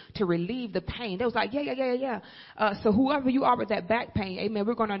to relieve the pain. They was like, yeah. So whoever you are with that back pain, amen,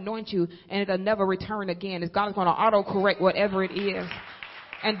 we're going to anoint you and it'll never return again. God is going to auto-correct whatever it is.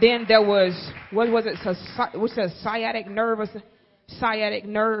 And then there was, what was it? What's a sciatic nerve? Sciatic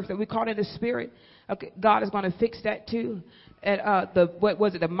nerve that we call in the spirit. Okay, God is going to fix that too. And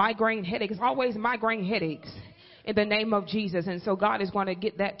the migraine headaches? It's always migraine headaches in the name of Jesus. And so God is going to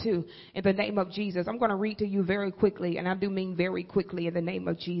get that too in the name of Jesus. I'm going to read to you very quickly, and I do mean very quickly, in the name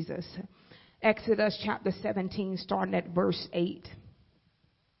of Jesus. Exodus chapter 17, starting at verse 8.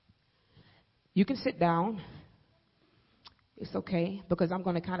 You can sit down. It's okay, because I'm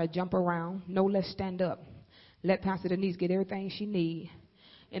going to kind of jump around. No, let's stand up. Let Pastor Denise get everything she needs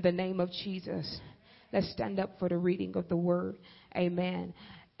in the name of Jesus. Let's stand up for the reading of the word. Amen.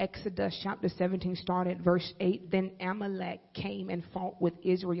 Exodus chapter 17, starting at verse 8. Then Amalek came and fought with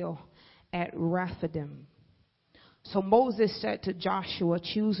Israel at Rephidim. So Moses said to Joshua,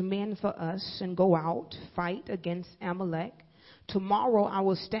 choose men for us and go out, fight against Amalek. Tomorrow I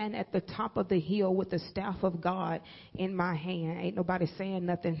will stand at the top of the hill with the staff of God in my hand. Ain't nobody saying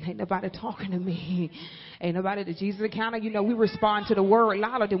nothing. Ain't nobody talking to me. Ain't nobody the Jesus encounter. You know, we respond to the word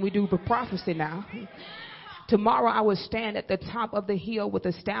louder than we do for prophecy now. Tomorrow I will stand at the top of the hill with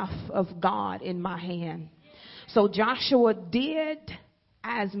the staff of God in my hand. So Joshua did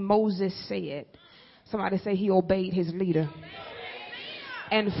as Moses said. Somebody say he obeyed his leader.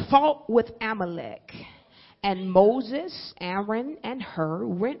 And fought with Amalek. And Moses, Aaron, and Hur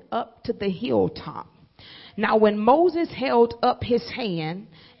went up to the hilltop. Now when Moses held up his hand,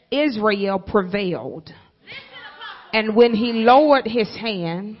 Israel prevailed. And when he lowered his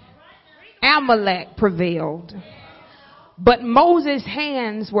hand, Amalek prevailed. But Moses'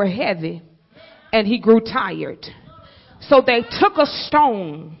 hands were heavy, and he grew tired. So they took a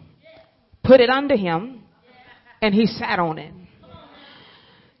stone, put it under him, and he sat on it.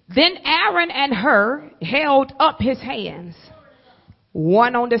 Then Aaron and Hur held up his hands,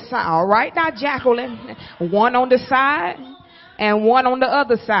 one on the side. All right now, Jacqueline, one on the side and one on the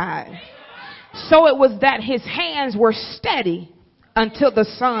other side. So it was that his hands were steady until the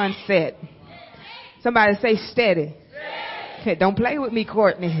sun set. Somebody say steady. Hey, don't play with me,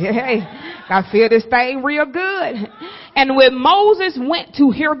 Courtney. Hey, I feel this thing real good. And when Moses went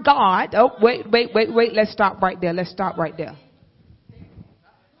to hear God, oh, wait. Let's stop right there.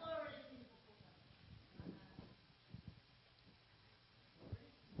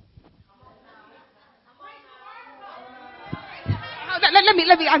 Let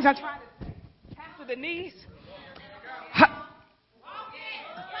me, I'm trying to, Pastor Denise.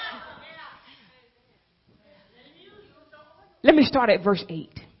 Let me start at verse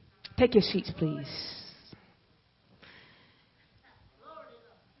 8. Take your seats, please.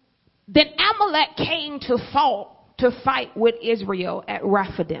 Then Amalek came to fight with Israel at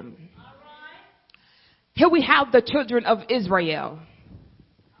Rephidim. Here we have the children of Israel.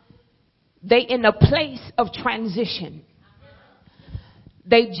 They in a place of transition.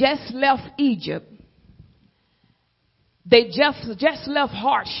 They just left Egypt. They just left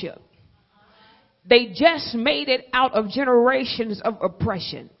hardship. They just made it out of generations of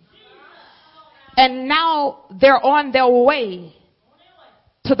oppression. And now they're on their way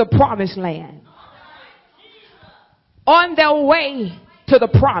to the promised land. On their way to the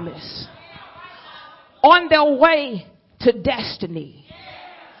promise. On their way to destiny.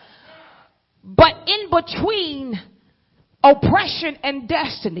 But in between oppression and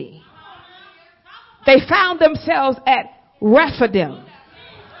destiny, they found themselves at Rephidim.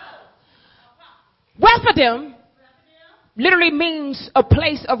 Rephidim literally means a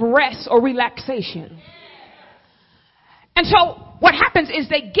place of rest or relaxation. And so what happens is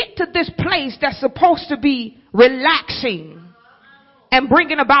they get to this place that's supposed to be relaxing and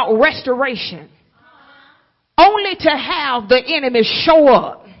bringing about restoration, only to have the enemy show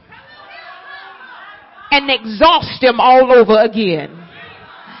up and exhaust them all over again.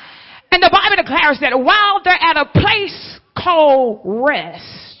 And the Bible declares that while they're at a place called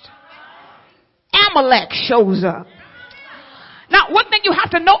rest, Amalek shows up. Now, one thing you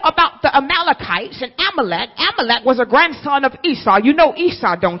have to know about the Amalekites and Amalek was a grandson of Esau. You know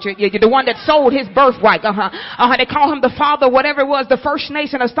Esau, don't you? You're the one that sold his birthright. They call him the father, whatever it was, the first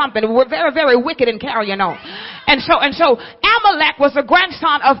nation or something. We're very, very wicked and carrying on. And so Amalek was a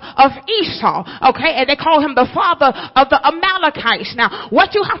grandson of Esau. Okay. And they call him the father of the Amalekites. Now,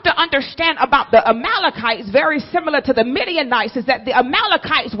 what you have to understand about the Amalekites, very similar to the Midianites, is that the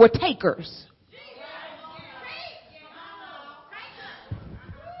Amalekites were takers.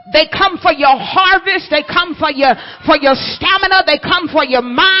 They come for your harvest. They come for your stamina. They come for your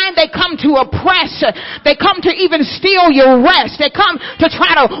mind. They come to oppress. They come to even steal your rest. They come to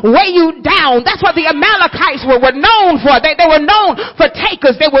try to weigh you down. That's what the Amalekites were known for. They were known for takers.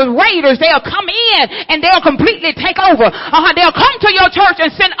 invaders, they were raiders. They'll come in and they'll completely take over. They'll come to your church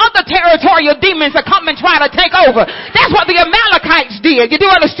and send other territorial demons to come and try to take over. That's what the Amalekites did. You do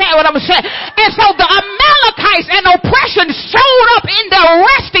understand what I'm saying? And so the Amalekites and oppression showed up in their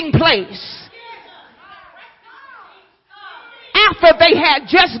resting place after they had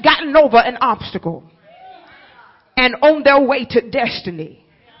just gotten over an obstacle and on their way to destiny.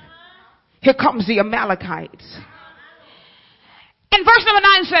 Here comes the Amalekites. And verse number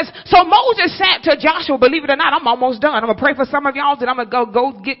 9 says, so Moses said to Joshua, believe it or not, I'm almost done. I'm going to pray for some of y'all, then I'm going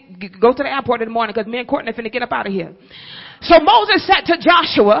to go to the airport in the morning because me and Courtney are finna get up out of here. So Moses said to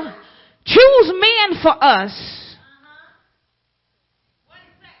Joshua, choose men for us.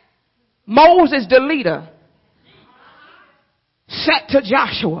 Moses, the leader, said to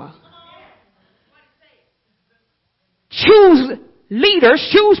Joshua, choose leaders,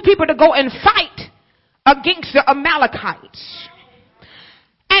 choose people to go and fight against the Amalekites.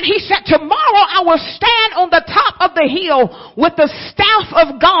 And he said, tomorrow I will stand on the top of the hill with the staff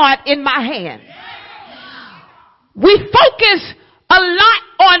of God in my hand. We focus a lot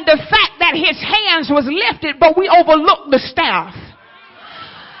on the fact that his hands was lifted, but we overlook the staff.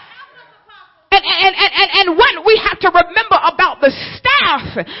 And what we have to remember about the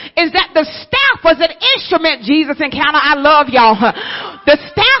staff is that the staff was an instrument, Jesus Encounter, I love y'all. The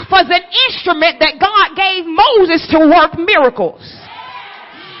staff was an instrument that God gave Moses to work miracles.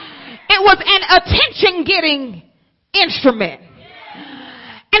 It was an attention-getting instrument.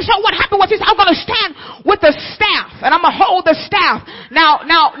 And so what happened was, he said, I'm going to stand with the staff and I'm going to hold the staff. Now,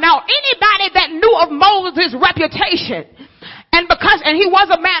 anybody that knew of Moses' reputation, and he was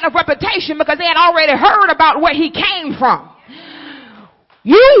a man of reputation because they had already heard about where he came from.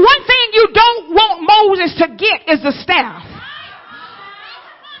 One thing you don't want Moses to get is the staff.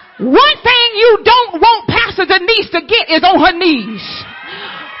 One thing you don't want Pastor Denise to get is on her knees.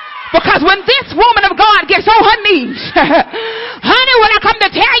 Because when this woman of God gets on her knees, honey, when I come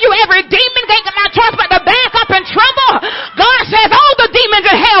to tell you every demon ain't got no choice but to back up and tremble, God says all the demons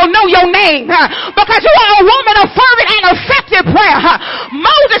in hell know your name because you are a woman of fervent and effective prayer.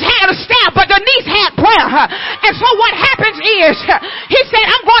 Moses had a staff, but Denise had prayer. And so what happens is, he said,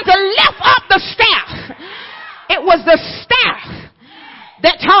 I'm going to lift up the staff. It was the staff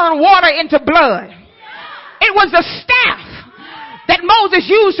that turned water into blood. It was the staff that Moses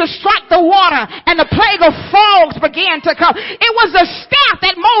used to strike the water and the plague of frogs began to come. It was the staff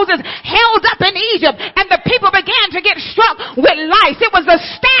that Moses held up in Egypt and the people began to get struck with lice. It was the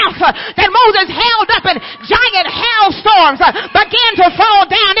staff that Moses held up and giant hailstorms began to fall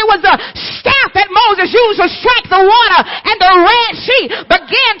down. It was the staff that Moses used to strike the water and the Red Sea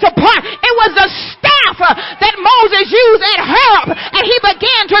began to part. It was the staff that Moses used at Horeb and he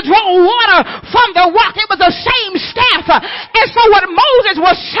began to draw water from the rock. It was the same staff. And so what Moses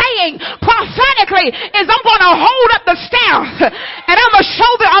was saying prophetically is, I'm going to hold up the staff and I'm going to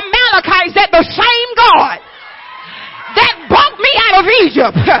show the Amalekites that the same God that brought me out of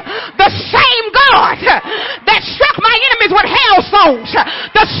Egypt, the same God that struck my enemies with hailstones,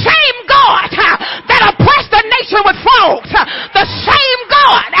 the same God that oppressed the nation with frogs, the same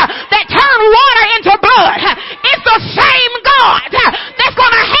God that turned water into blood, it's the same God that's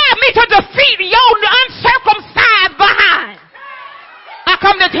going to have me to defeat your uncircumcised behind. I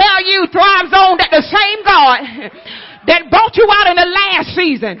come to tell you, Thrive Zone, that the same God that brought you out in the last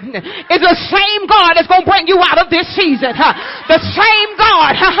season is the same God that's going to bring you out of this season. The same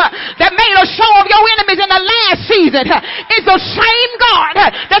God that made a show of your enemies in the last season is the same God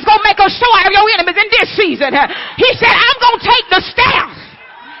that's going to make a show out of your enemies in this season. He said, I'm going to take the staff.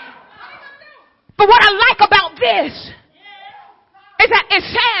 But what I like about this is that it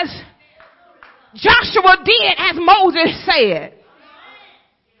says Joshua did as Moses said.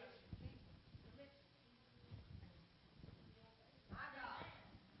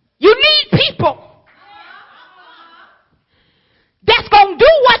 You need people that's going to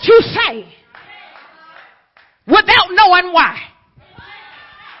do what you say without knowing why.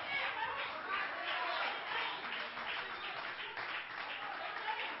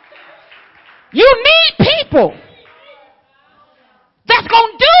 You need people that's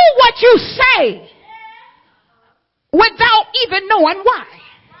going to do what you say without even knowing why.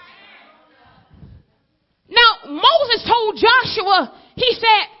 Now, Moses told Joshua, he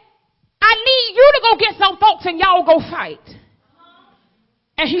said, I need you to go get some folks and y'all go fight.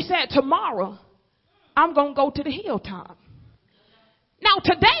 And he said, tomorrow, I'm going to go to the hilltop. Now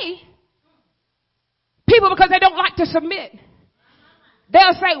today, people, because they don't like to submit,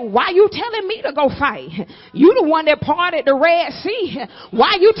 They'll say, why you telling me to go fight? You the one that parted the Red Sea.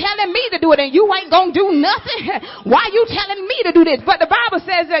 Why you telling me to do it and you ain't gonna do nothing? Why you telling me to do this? But the Bible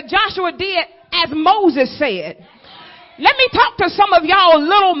says that Joshua did as Moses said. Let me talk to some of y'all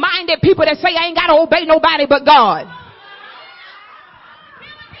little-minded people that say I ain't gotta obey nobody but God.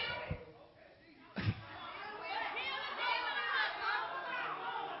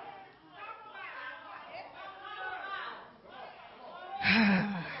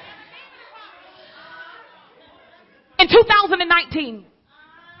 In 2019,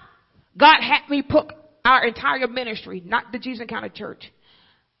 God had me put our entire ministry, not the Jesus Encounter Church,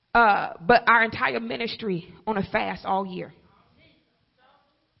 but our entire ministry on a fast all year.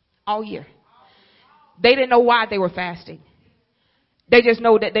 All year. They didn't know why they were fasting. They just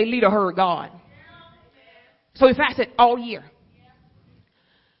know that their leader heard God. So we fasted all year.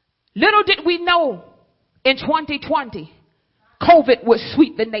 Little did we know in 2020, COVID would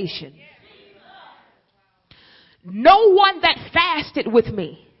sweep the nation. No one that fasted with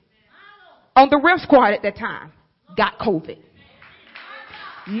me on the RIF squad at that time got COVID.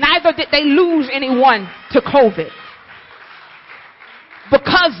 Neither did they lose anyone to COVID.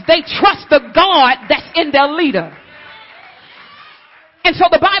 Because they trust the God that's in their leader. And so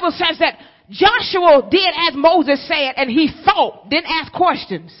the Bible says that Joshua did as Moses said, and he fought, didn't ask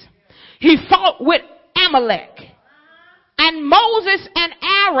questions. He fought with Amalek. And Moses and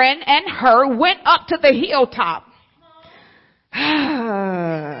Aaron and Hur went up to the hilltop.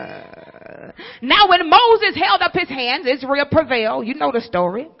 Now when Moses held up his hands, Israel prevailed. You know the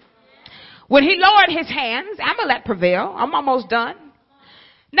story. When he lowered his hands, Amalek prevailed. I'm almost done.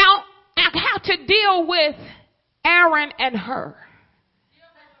 Now I have to deal with Aaron and Hur.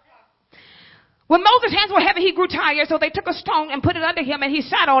 When Moses' hands were heavy, he grew tired, so they took a stone and put it under him, and he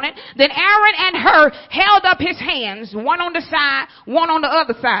sat on it. Then Aaron and Hur held up his hands, one on the side, one on the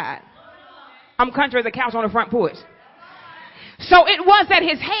other side. I'm country as a couch on the front porch. So it was that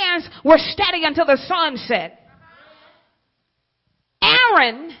his hands were steady until the sun set.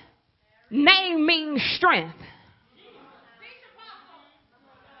 Aaron, name means strength.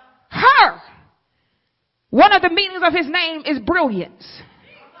 Hur, one of the meanings of his name is brilliance.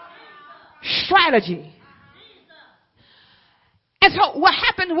 Strategy. And so what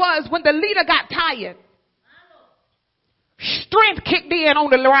happened was when the leader got tired, strength kicked in on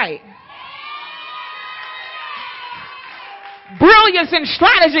the right. Brilliance and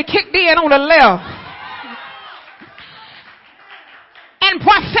strategy kicked in on the left. And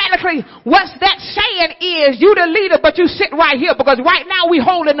prophetically, what's that saying is, you the leader, but you sit right here, because right now we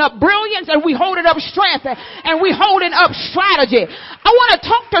holding up brilliance and we holding up strength and we holding up strategy. I want to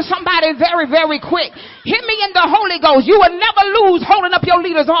talk to somebody very, very quick. Hit me in the Holy Ghost. You will never lose holding up your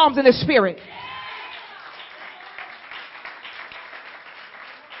leader's arms in the spirit.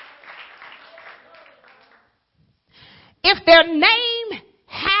 If their name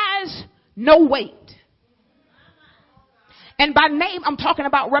has no weight, and by name, I'm talking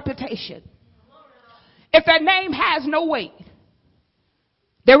about reputation. If their name has no weight,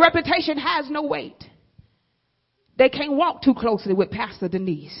 their reputation has no weight, they can't walk too closely with Pastor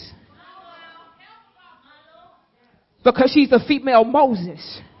Denise. Because she's the female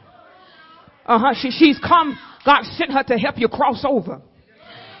Moses. She's come, God sent her to help you cross over.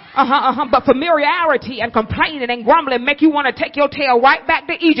 But familiarity and complaining and grumbling make you want to take your tail right back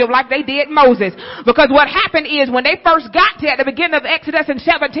to Egypt like they did Moses. Because what happened is when they first got there at the beginning of Exodus in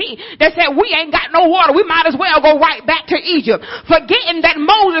 17, they said, we ain't got no water. We might as well go right back to Egypt. Forgetting that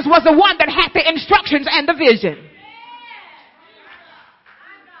Moses was the one that had the instructions and the vision.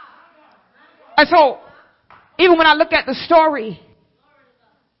 And so, even when I look at the story,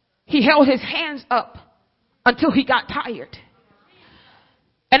 he held his hands up until he got tired.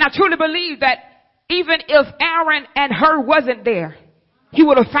 And I truly believe that even if Aaron and Hur wasn't there, he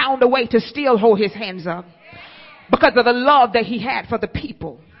would have found a way to still hold his hands up because of the love that he had for the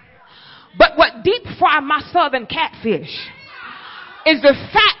people. But what deep fried my southern catfish is the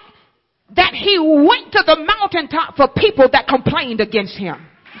fact that he went to the mountaintop for people that complained against him.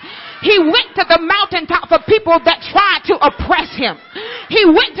 He went to the mountaintop for people that tried to oppress him. He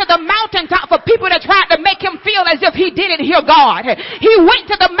went to the mountaintop for people that tried to make him feel as if he didn't hear God. He went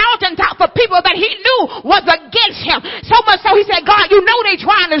to the mountaintop for people that he knew was against him. So much so he said, God, you know they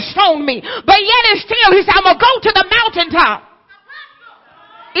trying to stone me. But yet and still he said, I'm going to go to the mountaintop.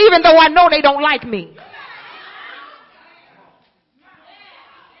 Even though I know they don't like me.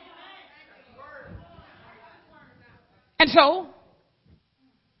 And so,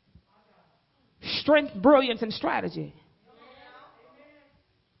 strength, brilliance, and strategy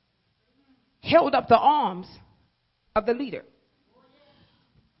held up the arms of the leader.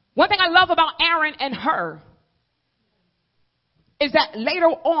 One thing I love about Aaron and Hur is that later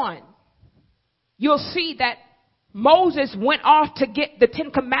on, you'll see that Moses went off to get the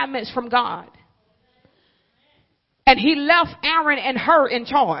 10 Commandments from God. And he left Aaron and Hur in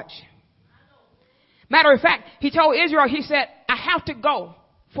charge. Matter of fact, he told Israel, he said, I have to go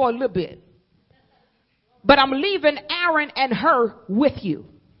for a little bit, but I'm leaving Aaron and Hur with you.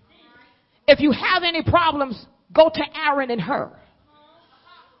 If you have any problems, go to Aaron and Hur.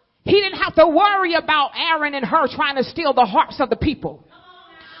 He didn't have to worry about Aaron and Hur trying to steal the hearts of the people.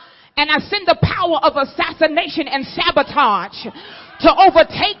 And I send the power of assassination and sabotage to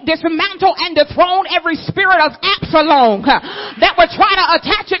overtake, dismantle, and dethrone every spirit of Absalom that would try to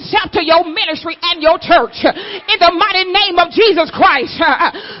attach itself to your ministry and your church. In the mighty name of Jesus Christ.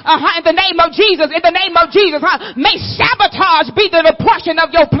 In the name of Jesus. In the name of Jesus. May sabotage be the portion of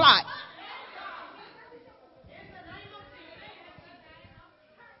your plot.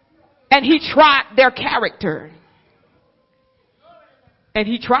 And he tried their character. And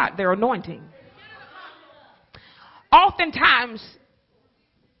he tried their anointing. Oftentimes,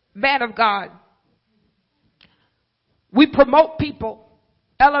 man of God, we promote people,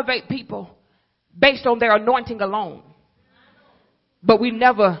 elevate people based on their anointing alone. But we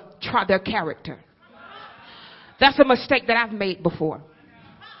never try their character. That's a mistake that I've made before.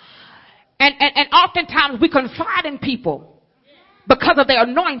 And oftentimes we confide in people because of their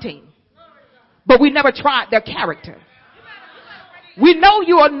anointing, but we never tried their character. We know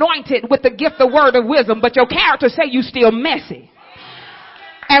you're anointed with the gift of word of wisdom, but your character say you still messy.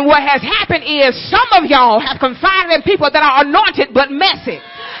 And what has happened is some of y'all have confided in people that are anointed but messy.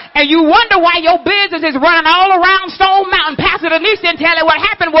 And you wonder why your business is running all around Stone Mountain. Pastor Denise didn't tell you what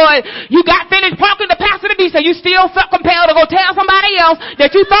happened was you got finished talking to Pastor Denise and you still felt compelled to go tell somebody else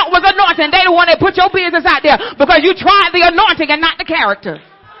that you thought was anointed. And they the one that put your business out there because you tried the anointing and not the character.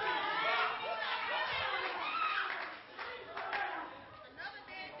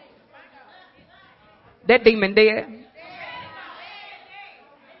 That demon dead.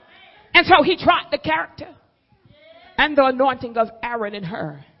 And so he tried the character and the anointing of Aaron and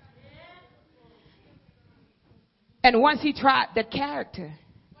Hur. And once he tried the character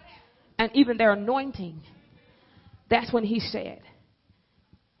and even their anointing, that's when he said,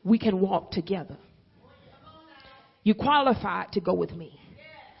 we can walk together. You qualified to go with me.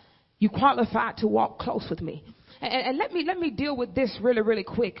 You qualified to walk close with me. And let me deal with this really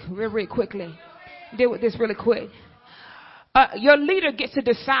quickly. Deal with this really quick. Your leader gets to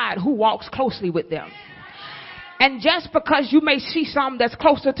decide who walks closely with them. And just because you may see some that's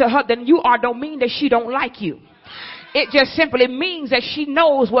closer to her than you are, don't mean that she don't like you. It just simply means that she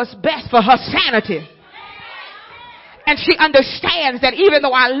knows what's best for her sanity. And she understands that even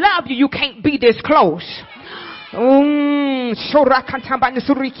though I love you, you can't be this close. And so what happened in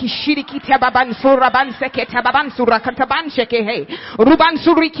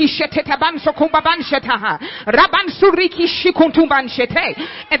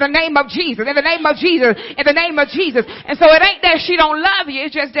the name of Jesus, in the name of Jesus, in the name of Jesus. And so it ain't that she don't love you,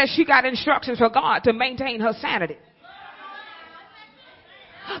 it's just that she got instructions from God to maintain her sanity.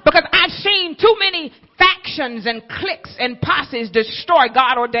 Because I've seen too many factions and cliques and posses destroy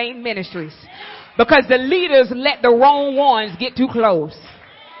God-ordained ministries. Because the leaders let the wrong ones get too close.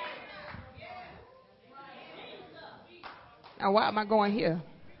 Now, why am I going here?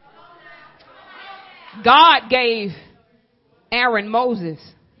 God gave Aaron Moses.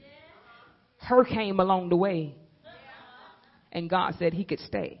 Hur came along the way. And God said he could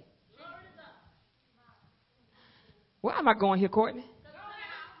stay. Why am I going here, Courtney?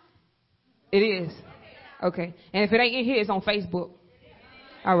 It is. Okay. And if it ain't in here, it's on Facebook.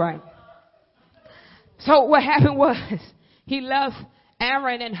 All right. So what happened was he left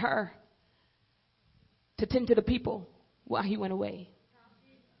Aaron and Hur to tend to the people while he went away.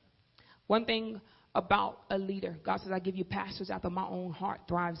 One thing about a leader, God says, I give you pastors after my own heart,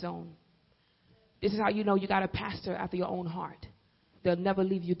 Thrive Zone. This is how you know you got a pastor after your own heart. They'll never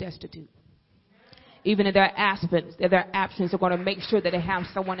leave you destitute. Even in their absence, they're going to make sure that they have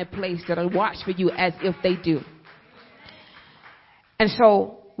someone in place that'll watch for you as if they do. And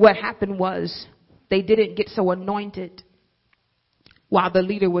so what happened was they didn't get so anointed while the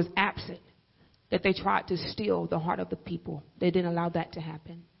leader was absent that they tried to steal the heart of the people. They didn't allow that to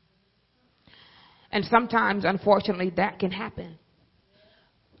happen. And sometimes, unfortunately, that can happen.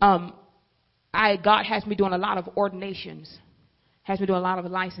 God has me doing a lot of ordinations, has me doing a lot of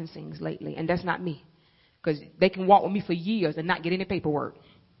licensings lately, and that's not me. Because they can walk with me for years and not get any paperwork.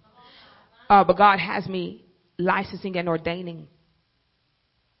 But God has me licensing and ordaining.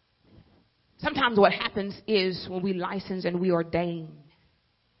 Sometimes what happens is when we license and we ordain,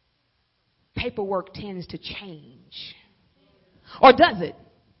 paperwork tends to change. Or does it?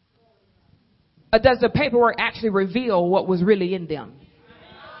 Or does the paperwork actually reveal what was really in them?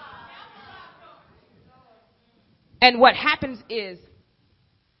 And what happens is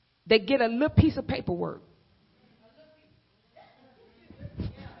they get a little piece of paperwork.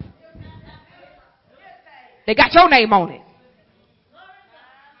 They got your name on it.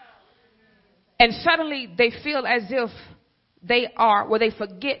 And suddenly they feel as if they are, well, they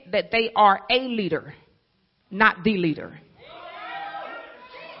forget that they are a leader, not the leader.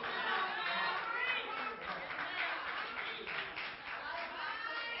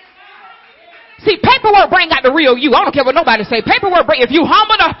 See, paperwork bring out the real you. I don't care what nobody say. Paperwork bring, if you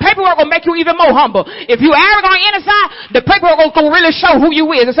humble, the paperwork will make you even more humble. If you arrogant on the inside, the paperwork will really show who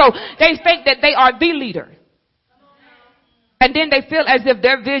you is. And so they think that they are the leader. And then they feel as if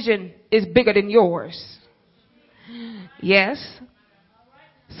their vision is bigger than yours. Yes.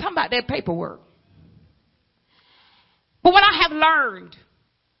 Something about that paperwork. But what I have learned,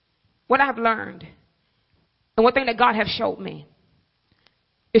 and one thing that God has showed me,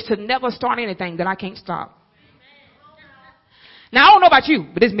 is to never start anything that I can't stop. Now, I don't know about you,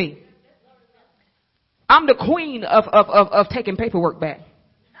 but it's me. I'm the queen of taking paperwork back.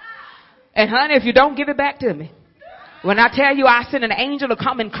 And honey, if you don't give it back to me, when I tell you I send an angel to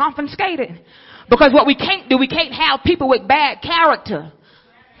come and confiscate it. Because what we can't do, we can't have people with bad character.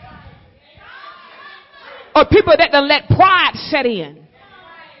 Or people that done let pride set in.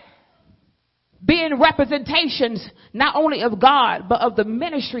 Being representations not only of God, but of the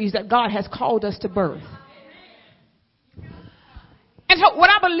ministries that God has called us to birth. And so what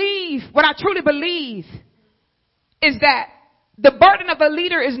I truly believe is that the burden of a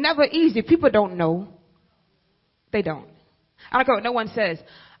leader is never easy. People don't know. They don't. I don't care what no one says.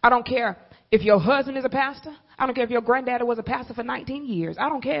 I don't care if your husband is a pastor. I don't care if your granddaddy was a pastor for 19 years. I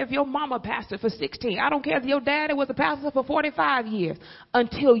don't care if your mama pastored for 16. I don't care if your daddy was a pastor for 45 years.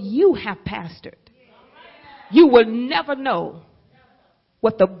 Until you have pastored, you will never know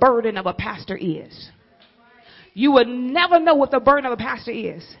what the burden of a pastor is. You will never know what the burden of a pastor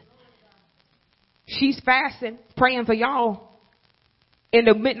is. She's fasting, praying for y'all in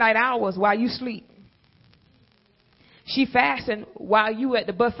the midnight hours while you sleep. She fasting while you at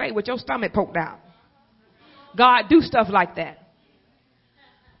the buffet with your stomach poked out. God do stuff like that.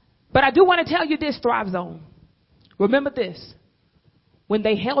 But I do want to tell you this, Thrive Zone. Remember this. When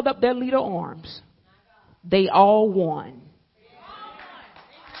they held up their leader arms, they all won.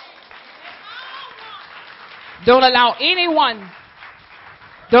 Don't allow anyone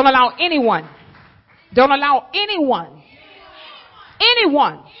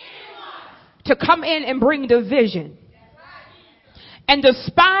to come in and bring division. And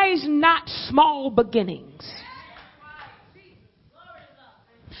despise not small beginnings.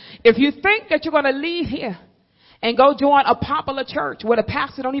 If you think that you're going to leave here and go join a popular church where the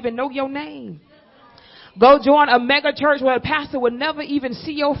pastor don't even know your name, go join a mega church where the pastor will never even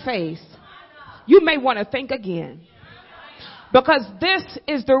see your face, you may want to think again. Because this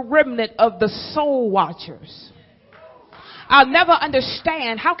is the remnant of the soul watchers. I'll never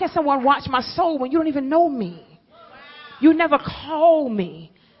understand, how can someone watch my soul when you don't even know me? You never called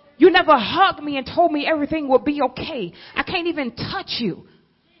me. You never hugged me and told me everything will be okay. I can't even touch you.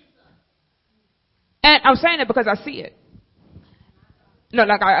 And I'm saying it because I see it. No,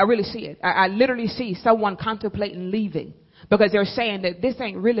 like I really see it. I literally see someone contemplating leaving because they're saying that this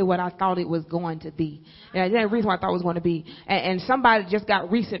ain't really what I thought it was going to be. And that's the reason why I thought it was going to be. And somebody just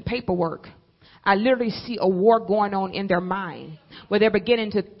got recent paperwork. I literally see a war going on in their mind where they're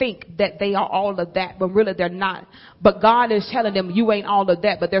beginning to think that they are all of that, but really they're not. But God is telling them you ain't all of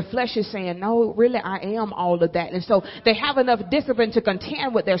that, but their flesh is saying, no, really I am all of that. And so they have enough discipline to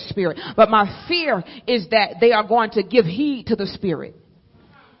contend with their spirit. But my fear is that they are going to give heed to the spirit.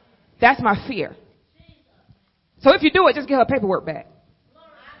 That's my fear. So if you do it, just get her paperwork back.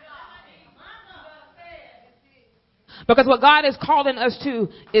 Because what God is calling us to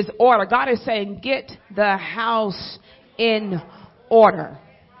is order. God is saying, get the house in order.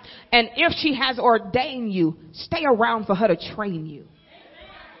 And if she has ordained you, stay around for her to train you.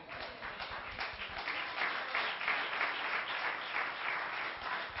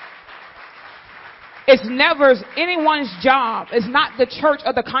 It's never anyone's job. It's not the church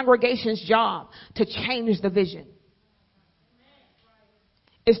or the congregation's job to change the vision.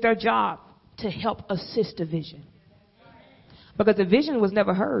 It's their job to help assist the vision. Because the vision was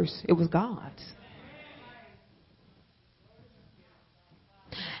never hers. It was God's.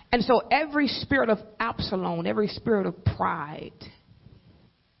 And so every spirit of Absalom, every spirit of pride,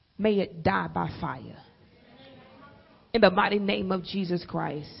 may it die by fire. In the mighty name of Jesus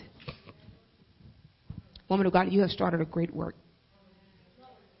Christ. Woman of God, you have started a great work.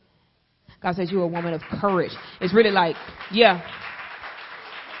 God says you're a woman of courage. It's really like, yeah.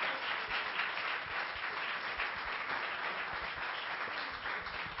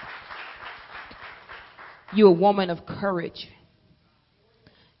 You're a woman of courage.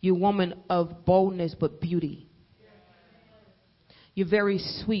 You're a woman of boldness but beauty. You're very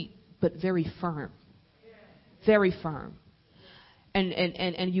sweet but very firm. Very firm.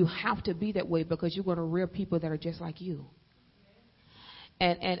 And you have to be that way because you're going to rear people that are just like you.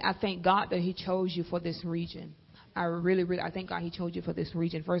 And I thank God that He chose you for this region. I thank God He chose you for this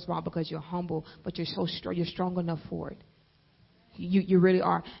region. First of all, because you're humble, but you're so strong. You're strong enough for it. You really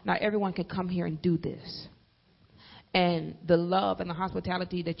are. Not everyone can come here and do this. And the love and the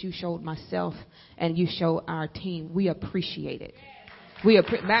hospitality that you showed myself and you show our team, we appreciate it.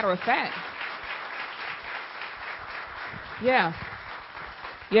 Matter of fact. Yeah.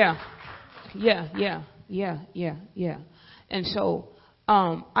 And so,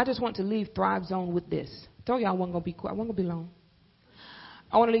 I just want to leave Thrive Zone with this. I told you I wasn't going to be quick. I wasn't going to be long.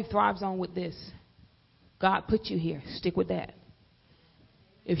 I want to leave Thrive Zone with this. God put you here. Stick with that.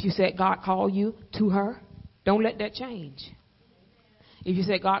 If you said God called you to her, don't let that change. If you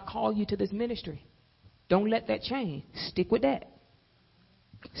said God called you to this ministry, don't let that change. Stick with that.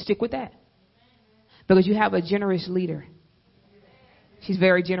 Stick with that. Because you have a generous leader. She's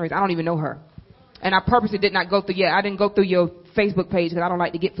very generous. I don't even know her. And I purposely did not go through, I didn't go through your Facebook page because I don't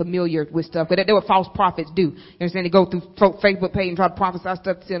like to get familiar with stuff. But that's what false prophets do. You understand? They go through Facebook page and try to prophesy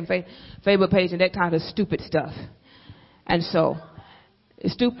stuff to them Facebook page and that kind of stupid stuff. And so,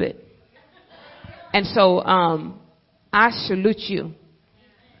 it's stupid. And so, I salute you.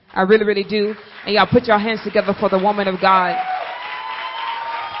 I really, really do. And y'all put your hands together for the woman of God.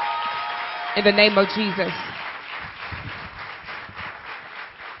 In the name of Jesus.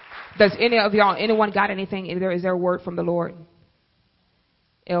 Does anyone got anything? Is there a word from the Lord?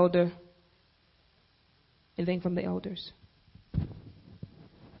 Elder? Anything from the elders?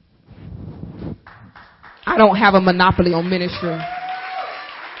 I don't have a monopoly on ministry.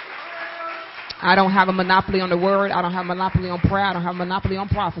 I don't have a monopoly on the word. I don't have a monopoly on prayer. I don't have a monopoly on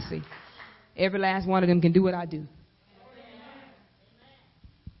prophecy. Every last one of them can do what I do.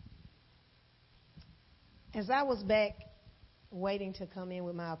 As I was back waiting to come in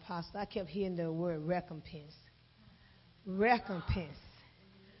with my apostle, I kept hearing the word recompense. Recompense.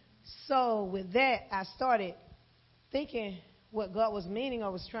 So with that, I started thinking what God was meaning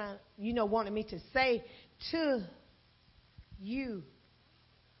or was trying, wanted me to say to you.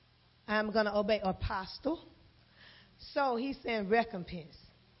 I'm going to obey apostle. So he's saying recompense.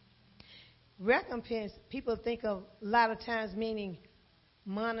 Recompense, people think of a lot of times meaning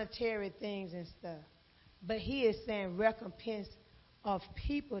monetary things and stuff. But he is saying recompense of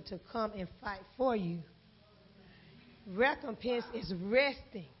people to come and fight for you. Recompense is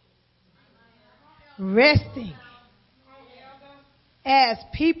resting. Resting. As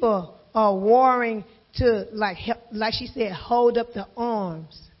people are warring to, like she said, hold up the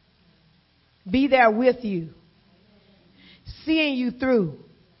arms. Be there with you. Seeing you through.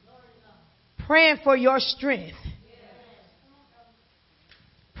 Praying for your strength.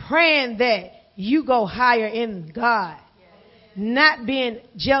 Praying that you go higher in God. Not being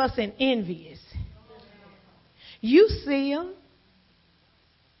jealous and envious. You see them.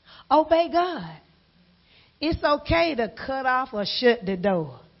 Obey God. It's okay to cut off or shut the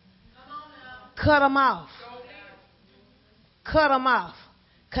door. Cut them off. Cut them off.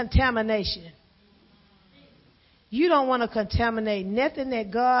 Contamination. You don't want to contaminate nothing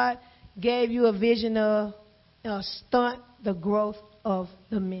that God gave you a vision of or stunt the growth of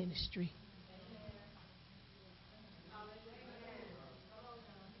the ministry.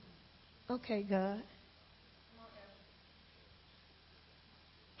 Okay, God.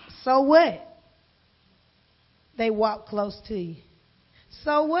 So what? They walk close to you.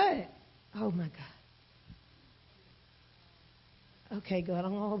 So what? Oh, my God. Okay, God,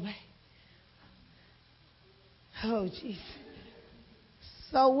 I'm going to obey. Oh, Jesus.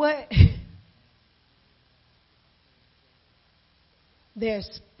 So what? Their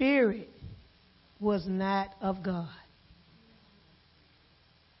spirit was not of God.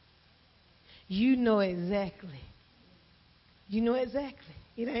 You know exactly. You know exactly.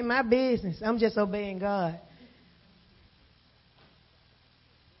 It ain't my business. I'm just obeying God.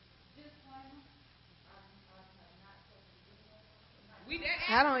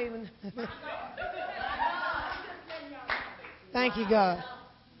 I don't even. Thank you, God.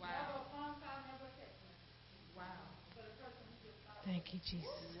 Thank you, Jesus.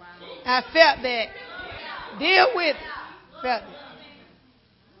 I felt that. Deal with it. Felt it.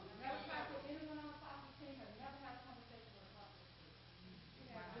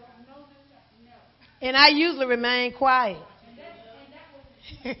 And I usually remain quiet.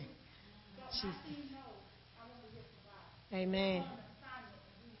 Jesus. Amen.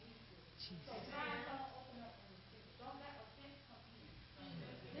 Jesus.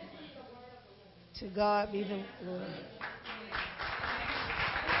 To God be the glory.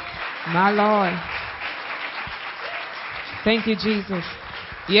 My Lord. Thank you, Jesus.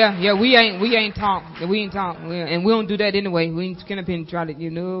 Yeah, we ain't talk. And we don't do that anyway. We ain't gonna be try to,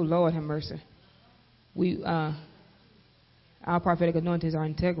 Lord have mercy. Our prophetic anointings are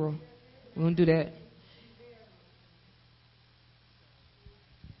integral. We don't do that.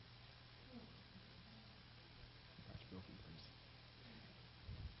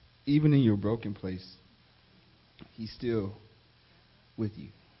 Even in your broken place, He's still with you.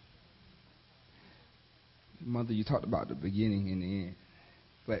 Mother, you talked about the beginning and the end.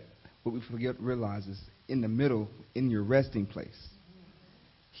 But what we forget to realize is in the middle, in your resting place,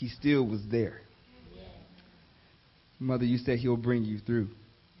 He still was there. Mother, you said He'll bring you through.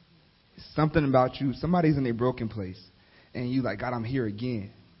 Something about you, somebody's in a broken place, and you like, God, I'm here again.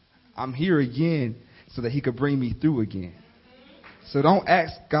 I'm here again so that He could bring me through again. So don't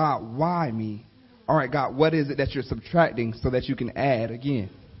ask God, why me? All right, God, what is it that you're subtracting so that you can add again?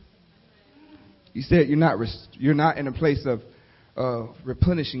 You said you're not in a place of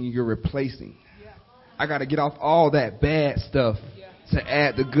replenishing, you're replacing. I got to get off all that bad stuff to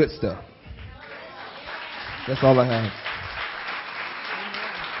add the good stuff. That's all I have.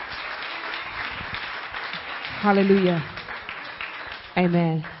 Hallelujah.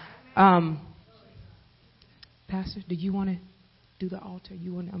 Amen. Pastor, do you want to do the altar?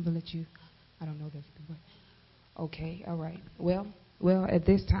 I'm going to let you. I don't know this. Okay. All right. Well, at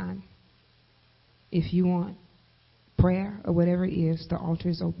this time, if you want prayer or whatever it is, the altar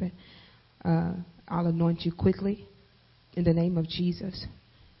is open. I'll anoint you quickly in the name of Jesus.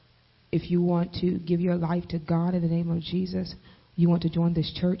 If you want to give your life to God in the name of Jesus, you want to join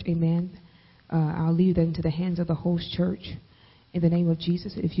this church, amen. I'll leave that into the hands of the host church in the name of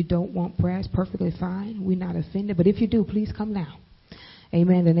Jesus. If you don't want prayer, it's perfectly fine. We're not offended. But if you do, please come now.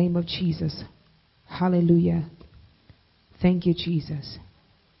 Amen. In the name of Jesus. Hallelujah. Thank you, Jesus.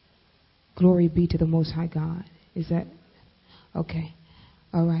 Glory be to the Most High God. Is that okay?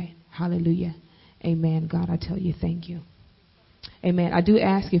 All right. Hallelujah. Amen. God, I tell you, thank you. Amen. I do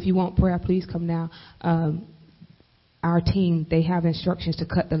ask if you want prayer, please come now. Our team, they have instructions to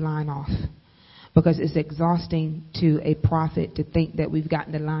cut the line off because it's exhausting to a prophet to think that we've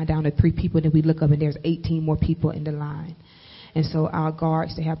gotten the line down to 3 people, and then we look up and there's 18 more people in the line. And so our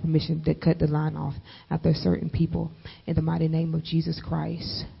guards, they have permission to cut the line off after certain people in the mighty name of Jesus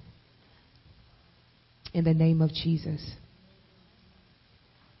Christ. In the name of Jesus.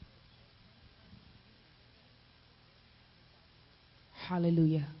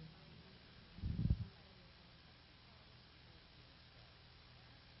 Hallelujah.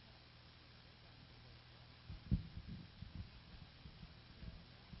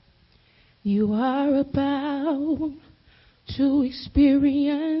 You are about to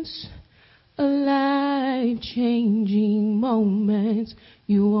experience a life-changing moment.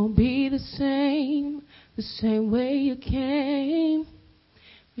 You won't be the same way you came.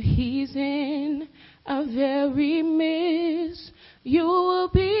 He's in our very midst. You will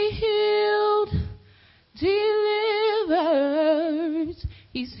be healed, delivered.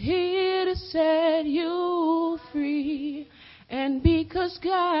 He's here to set you free. And because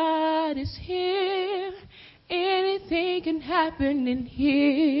God is here, anything can happen in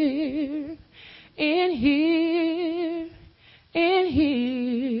here, in here, in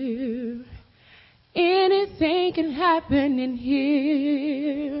here. Anything can happen in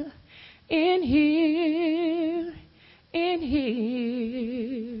here, in here, in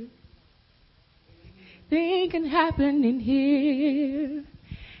here. Things can happen in here,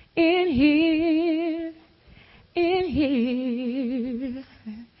 in here, in here.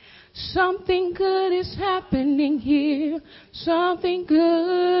 Something good is happening here. Something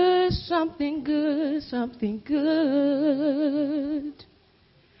good, something good, something good.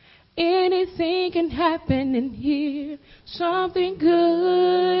 Anything can happen in here. Something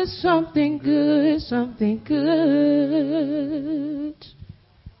good, something good, something good.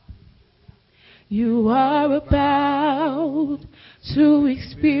 You are about to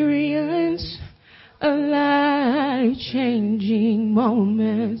experience a life-changing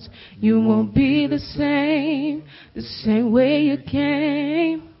moment. You won't be the same way you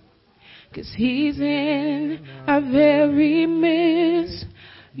came. 'Cause He's in our very midst.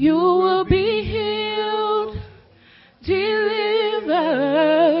 You will be healed,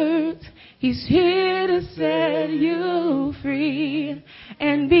 delivered. He's here to set you free.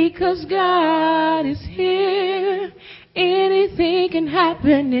 And because 'cause God is here. Anything can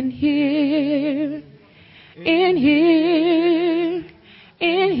happen in here. In here.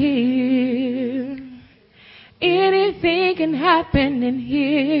 In here. Anything can happen in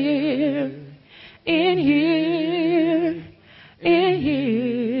here. In here. In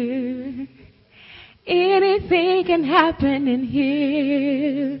here. Anything can happen in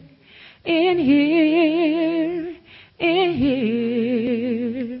here. In here. In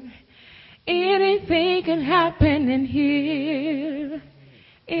here. Anything can happen in here.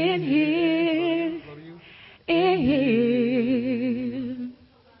 In here. In here.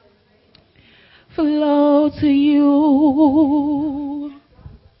 Flow to you.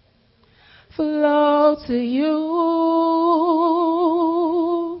 Flow to you.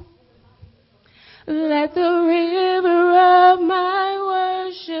 Let the river of my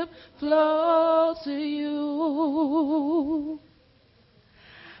worship flow to you.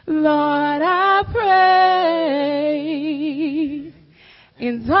 Lord, I pray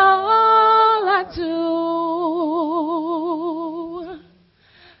in all I do.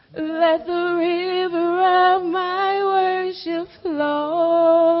 Let the river of my worship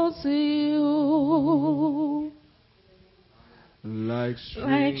flow to you. Like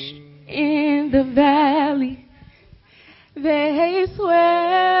streams in the valley, they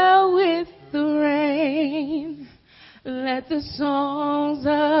swell with the rain. Let the songs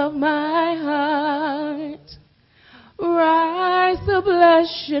of my heart rise to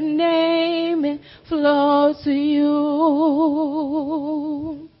bless your name and flow to you.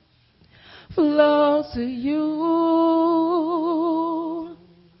 Flow to you.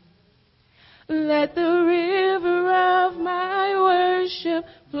 Let the river of my worship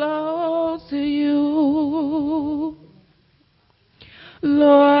flow to you.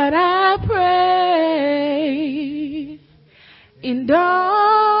 Lord, I pray in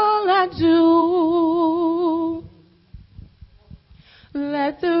all I do.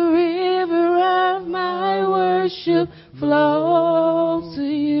 Let the river of my worship flow to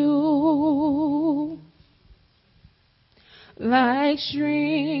you. Like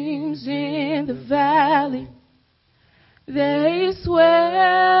streams in the valley, they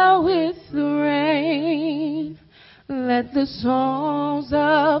swell with the rain. Let the songs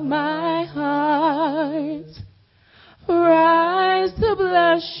of my heart rise to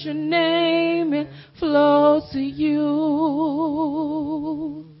bless your name and flow to you.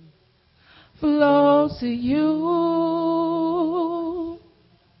 Flow to you.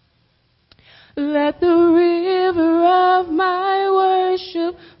 Let the river of my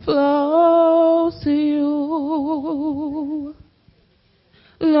worship flow to you.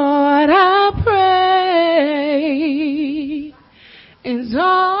 Lord, I pray in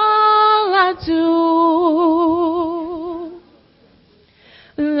all I do.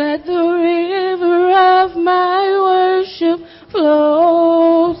 Let the river of my worship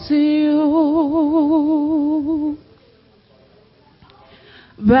flow to you.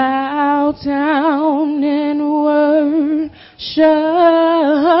 Bow down and worship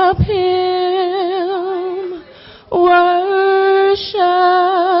Him. Worship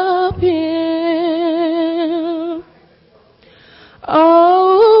Him.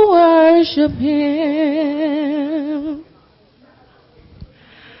 Oh, worship Him.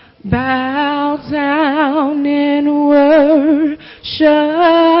 Bow down and worship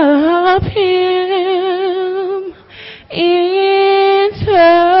Him. Enter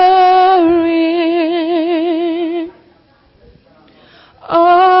in.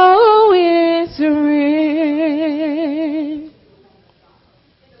 Oh, enter in.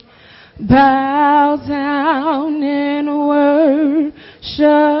 Bow down and worship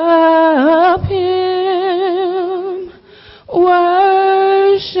Him.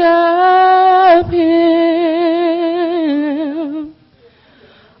 Worship Him.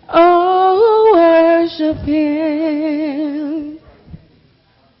 Oh, worship Him.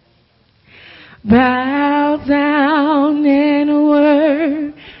 Bow down and worship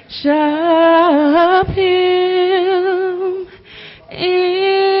Him.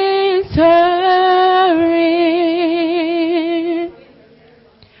 Enter in.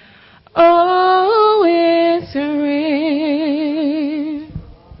 Oh, enter in.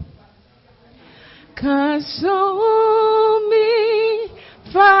 Consuming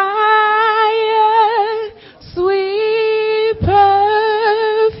fire, sweet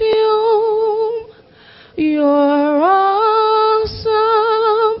perfume, your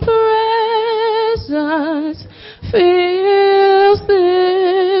awesome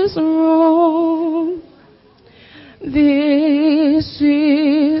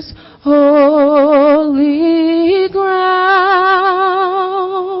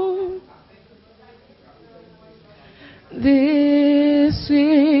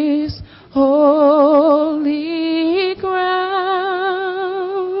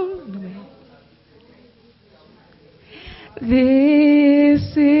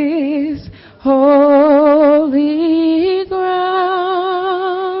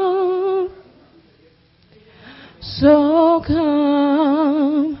So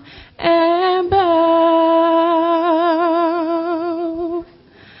come and bow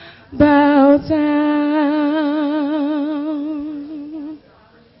down.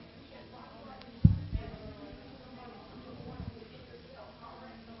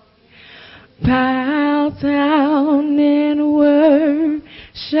 Bow down and worship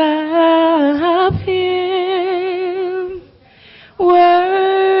Him.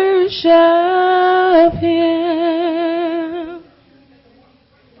 Worship Him.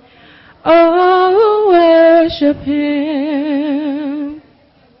 Oh, worship Him.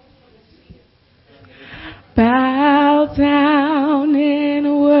 Bow down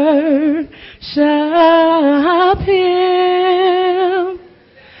and worship Him.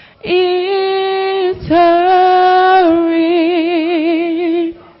 Entering.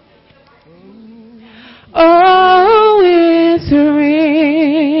 Oh,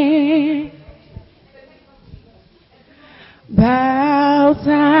 entering. Bow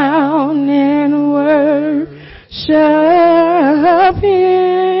down and worship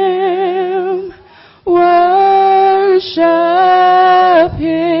Him. Worship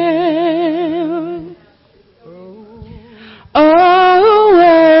Him. Oh,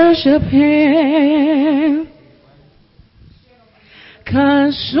 worship Him.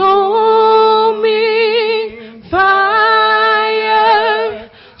 Consuming fire,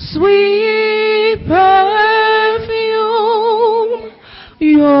 sweet perfume,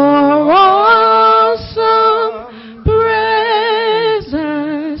 your awesome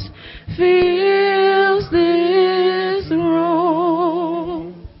presence fills this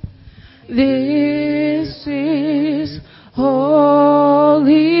room. This is holy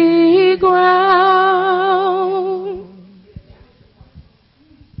ground.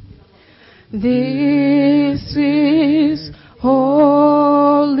 This is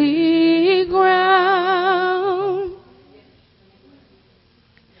holy ground.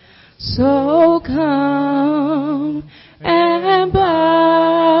 So come and bow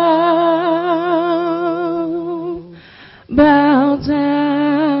down.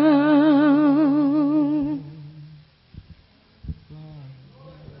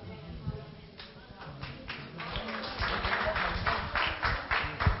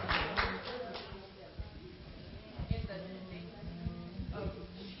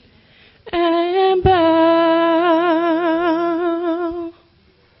 And bow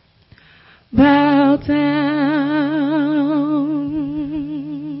down.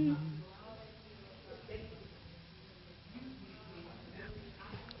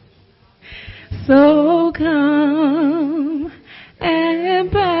 So come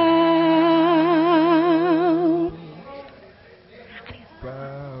and bow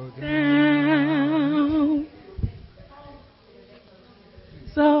down.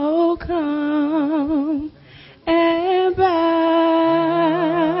 So come and bow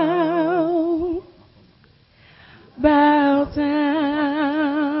down.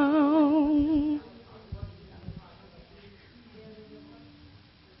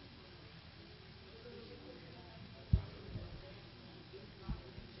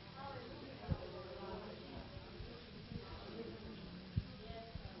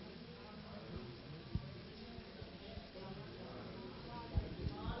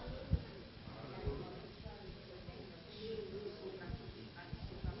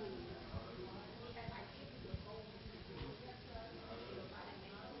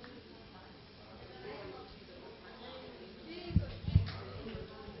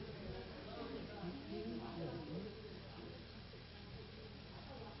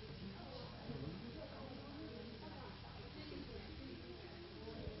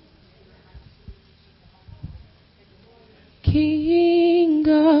 King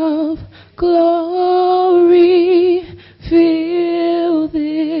of glory, fill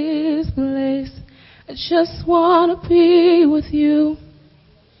this place. I just want to be with you.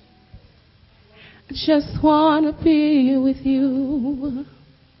 I just want to be with you.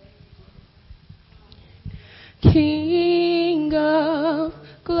 King of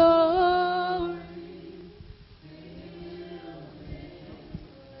glory.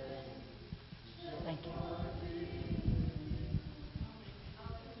 Thank you.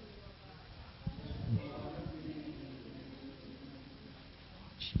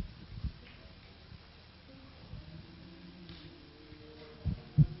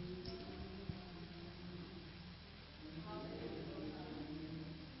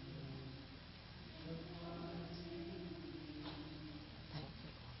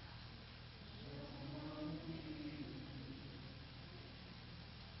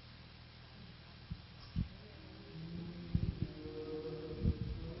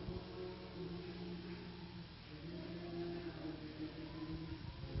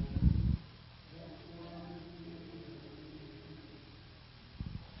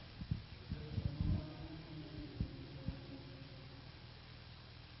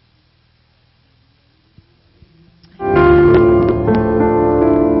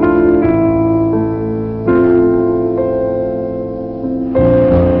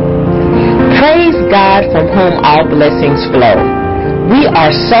 blessings flow. We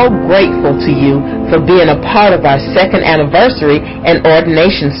are so grateful to you for being a part of our second anniversary and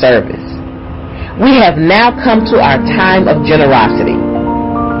ordination service. We have now come to our time of generosity.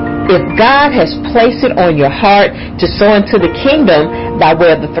 If God has placed it on your heart to sow into the kingdom by way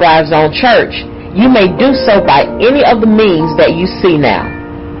of the Thrive Zone Church, you may do so by any of the means that you see now.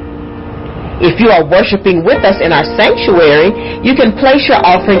 If you are worshiping with us in our sanctuary, you can place your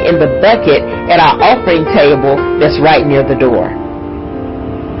offering in the bucket at our offering table that's right near the door.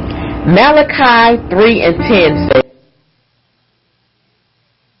 Malachi 3:10 says,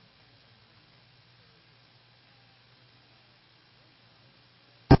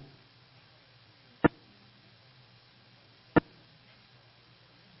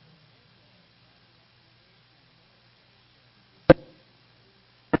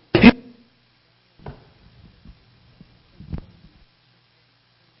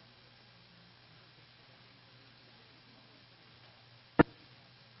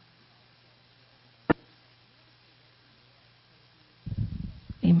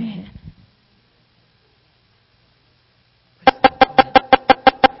 Amen.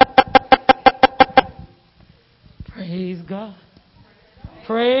 Praise God.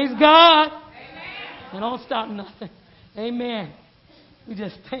 Praise God. And don't stop nothing. Amen. We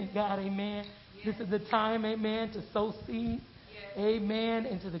just thank God. Amen. This is the time, amen, to sow seed. Amen.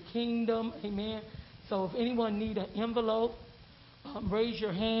 Into the kingdom. Amen. So if anyone need an envelope, raise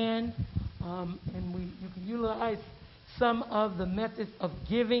your hand. And you can utilize some of the methods of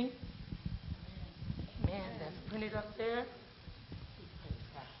giving. Amen. That's printed up there.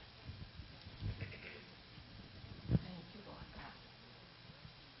 Thank you, Lord God.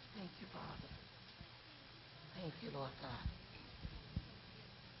 Thank you, Father. Thank you, Lord God.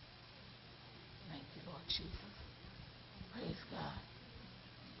 Thank you, Lord Jesus. Praise God.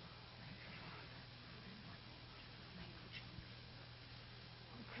 Thank you, Jesus.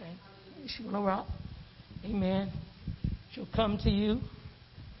 Okay. She gonna rock. Amen. She'll come to you.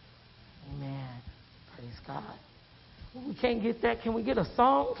 Amen. Praise God. Well, we can't get that. Can we get a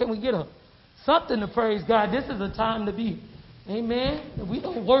song? Can we get something to praise God? This is a time to be. Amen. We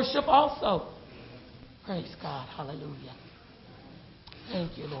don't worship also. Praise God. Hallelujah.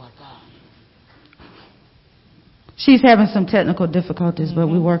 Thank you, Lord God. She's having some technical difficulties, but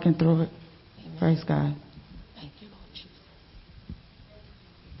we're working through it. Amen. Praise God. Thank you, Lord Jesus.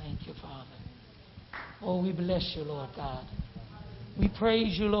 Thank you, Father. Oh, we bless you, Lord God. We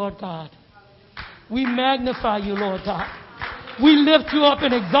praise you, Lord God. We magnify you, Lord God. We lift you up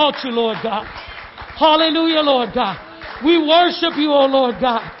and exalt you, Lord God. Hallelujah, Lord God. We worship you, oh Lord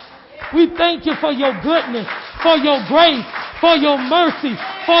God. We thank you for your goodness, for your grace, for your mercy,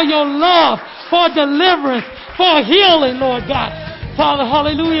 for your love, for deliverance, for healing, Lord God. Father,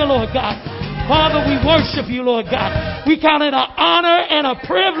 hallelujah, Lord God. Father, we worship you, Lord God. We count it an honor and a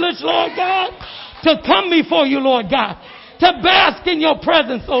privilege, Lord God, to come before you, Lord God, to bask in your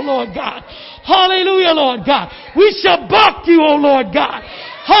presence, oh Lord God. Hallelujah, Lord God. We shall buck you, oh Lord God.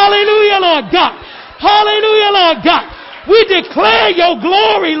 Hallelujah, Lord God. Hallelujah, Lord God. We declare your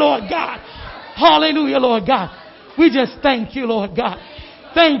glory, Lord God. Hallelujah, Lord God. We just thank you, Lord God.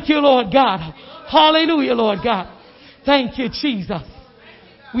 Thank you, Lord God. Hallelujah, Lord God. Thank you, Jesus.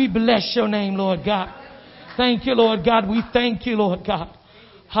 We bless your name, Lord God. Thank you, Lord God. We thank you, Lord God.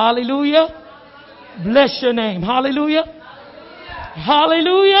 Hallelujah. Bless your name. Hallelujah.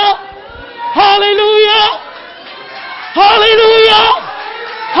 Hallelujah. Hallelujah. Hallelujah.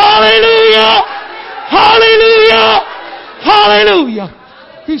 Hallelujah. Hallelujah. Hallelujah.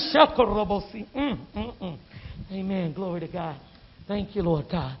 Amen. Glory to God. Thank you, Lord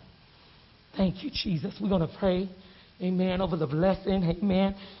God. Thank you, Jesus. We're going to pray. Amen. Over the blessing.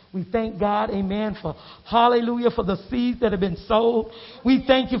 Amen. We thank God, amen, for hallelujah, for the seeds that have been sowed. We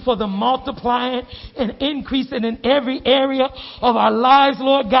thank you for the multiplying and increasing in every area of our lives,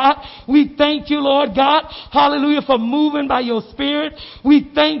 Lord God. We thank you, Lord God, hallelujah, for moving by your spirit. We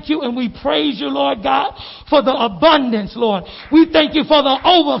thank you and we praise you, Lord God, for the abundance, Lord. We thank you for the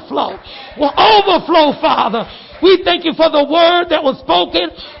overflow. Well, overflow, Father. We thank you for the word that was spoken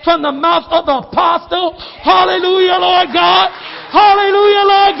from the mouth of the apostle. Hallelujah, Lord God. Hallelujah,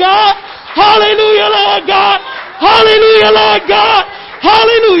 Lord God. Hallelujah, Lord God. Hallelujah, Lord God.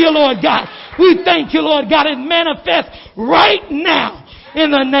 Hallelujah, Lord God. We thank you, Lord God. It manifests right now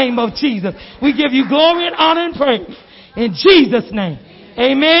in the name of Jesus. We give you glory and honor and praise in Jesus' name.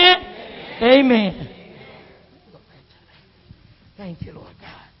 Amen. Amen. Thank you, Lord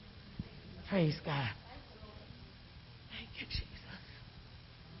God. Praise God. Thank you, Jesus.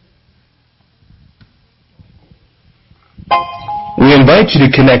 We invite you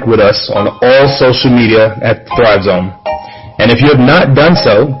to connect with us on all social media at Thrive Zone. And if you have not done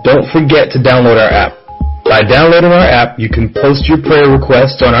so, don't forget to download our app. By downloading our app, you can post your prayer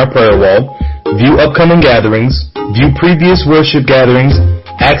requests on our prayer wall, view upcoming gatherings, view previous worship gatherings,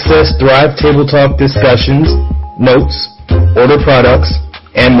 access Thrive Table Talk discussions, notes, order products,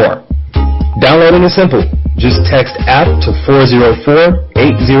 and more. Downloading is simple. Just text app to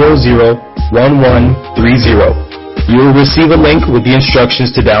 404-800-1130. You will receive a link with the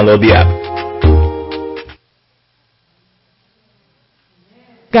instructions to download the app.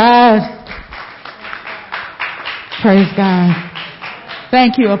 God, praise God.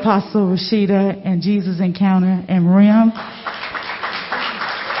 Thank you, Apostle Rashida and Jesus Encounter and Rim.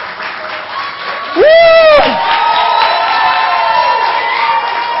 Woo!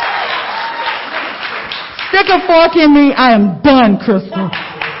 Stick a fork in me. I am done, Crystal.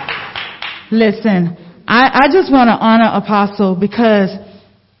 Listen, I just want to honor Apostle because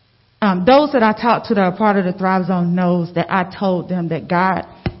those that I talked to that are part of the Thrive Zone knows that I told them that God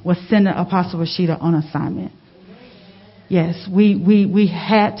was sending Apostle Rashida on assignment. Yes, we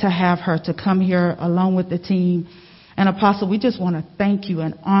had to have her to come here along with the team. And Apostle, we just want to thank you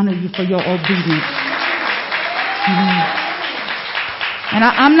and honor you for your obedience. And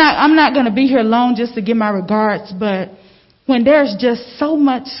I'm not going to be here long just to give my regards, but when there's just so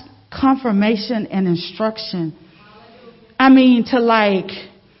much confirmation and instruction, I mean, to like,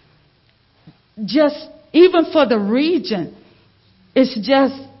 just even for the region, it's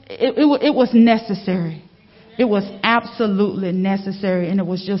just, it was necessary. It was absolutely necessary. And it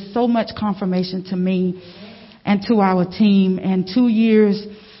was just so much confirmation to me and to our team. And 2 years,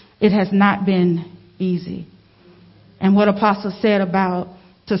 it has not been easy. And what Apostle said about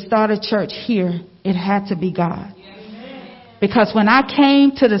to start a church here, it had to be God. Because when I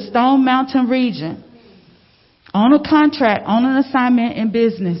came to the Stone Mountain region on a contract, on an assignment in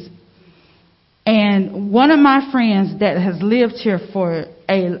business, and one of my friends that has lived here for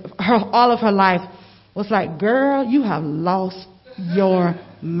all of her life was like, girl, you have lost your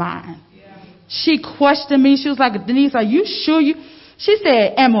mind. She questioned me. She was like, Denise, are you sure you... She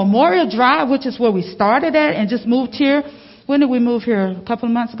said, at Memorial Drive, which is where we started at and just moved here. When did we move here? A couple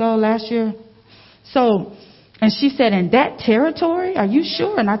of months ago, last year? So, and she said, in that territory, are you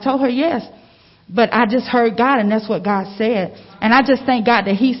sure? And I told her, yes. But I just heard God, and that's what God said. And I just thank God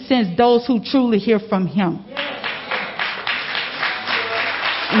that He sends those who truly hear from Him.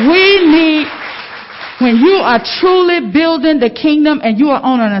 We need, when you are truly building the kingdom and you are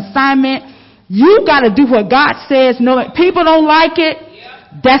on an assignment, you got to do what God says. No, people don't like it.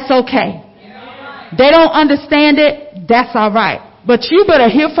 That's okay. They don't understand it. That's all right. But you better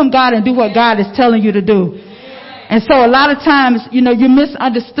hear from God and do what God is telling you to do. And so a lot of times, you know, you're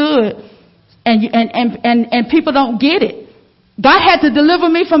misunderstood and people don't get it. God had to deliver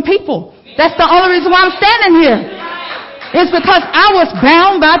me from people. That's the only reason why I'm standing here. It's because I was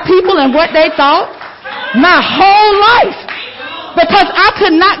bound by people and what they thought my whole life. Because I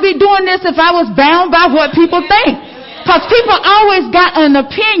could not be doing this if I was bound by what people think. Because people always got an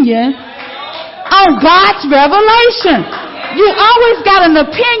opinion on God's revelation. You always got an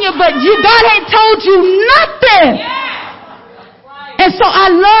opinion, but God ain't told you nothing. And so I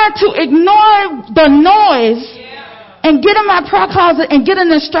learned to ignore the noise and get in my prayer closet and get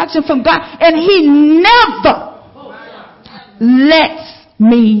an instruction from God. And He never lets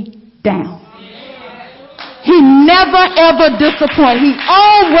me down. He never, ever disappoints. He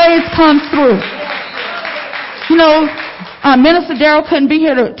always comes through. You know, Minister Darrell couldn't be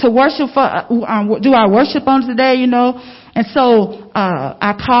here to worship do our worship on today, you know. And so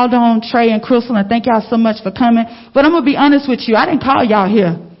I called on Trey and Crystal, and thank y'all so much for coming. But I'm going to be honest with you. I didn't call y'all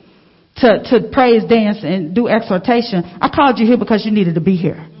here to praise, dance, and do exhortation. I called you here because you needed to be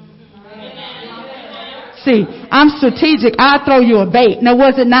here. See, I'm strategic. I'll throw you a bait. Now,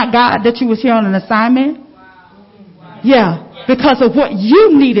 was it not God that you was here on an assignment? Yeah, because of what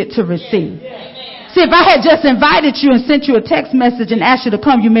you needed to receive. See, if I had just invited you and sent you a text message and asked you to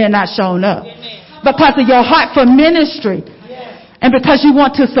come, you may have not shown up. Because of your heart for ministry and because you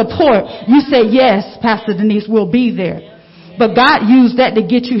want to support, you say, yes, Pastor Denise, we'll be there. But God used that to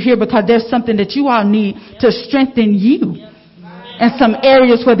get you here because there's something that you all need to strengthen you in some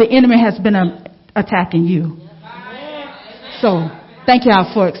areas where the enemy has been attacking you. So thank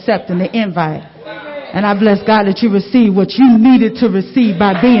y'all for accepting the invite. And I bless God that you received what you needed to receive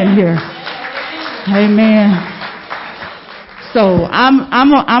by being here. Amen. So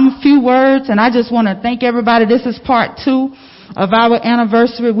I'm a few words, and I just want to thank everybody. This is part 2 of our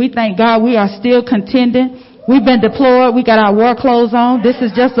anniversary. We thank God we are still contending. We've been deployed. We got our war clothes on. This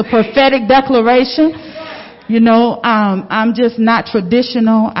is just a prophetic declaration. I'm just not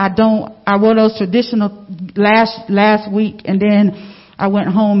traditional. I wore those traditional last week, and then I went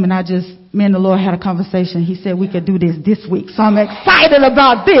home and me and the Lord had a conversation. He said we could do this week. So I'm excited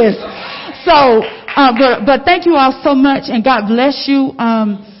about this. So, but thank you all so much, and God bless you.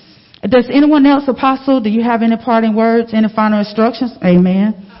 Does anyone else, Apostle, do you have any parting words, any final instructions?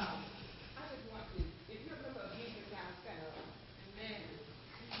 Amen.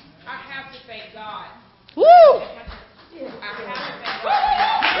 Woo!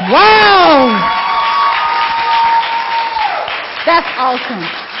 Wow! That's awesome.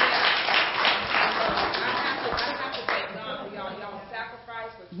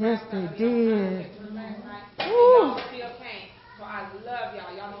 Yes, they did. Woo! So I love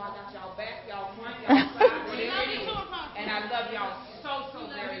y'all. Y'all know I got y'all back, y'all front, y'all side, whatever it is. And I love y'all so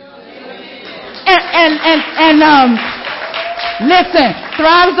very much. Listen,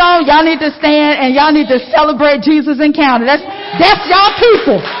 Thrive Zone, y'all need to stand and y'all need to celebrate Jesus Encounter. That's y'all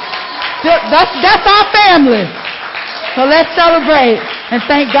people. That's our family. So let's celebrate and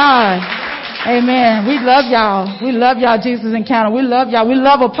thank God. Amen. We love y'all. We love y'all, Jesus Encounter. We love y'all. We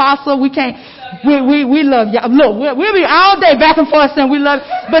love Apostle. We love y'all. Look, we'll be all day back and forth saying we love.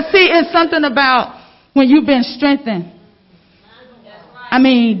 But see, it's something about when you've been strengthened. I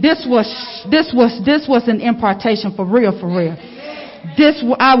mean, this was an impartation for real.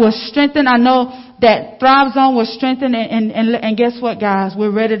 I was strengthened. I know that Thrive Zone was strengthened, and guess what, guys? We're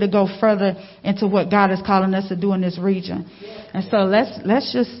ready to go further into what God is calling us to do in this region. And so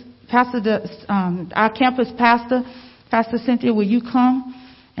let's just, our campus pastor, Pastor Cynthia, will you come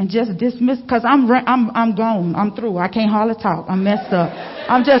and just dismiss? Because I'm gone. I'm through. I can't hardly talk. I'm messed up.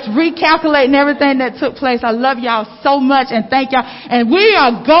 I'm just recalculating everything that took place. I love y'all so much and thank y'all. And we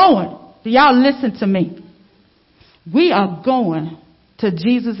are going. Y'all listen to me. We are going to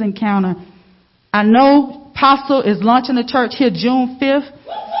Jesus Encounter. I know Apostle is launching a church here June 5th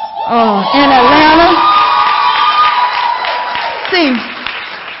in Atlanta. See,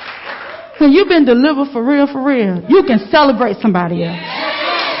 when you've been delivered for real, you can celebrate somebody else.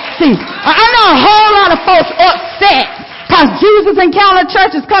 See, I know a whole lot of folks upset because Jesus Encounter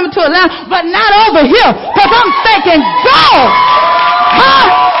Church is coming to Atlanta, but not over here because I'm thinking, God,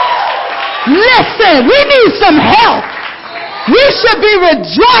 listen, we need some help. We should be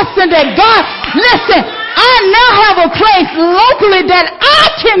rejoicing that God, listen, I now have a place locally that I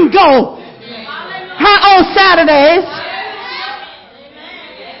can go on Saturdays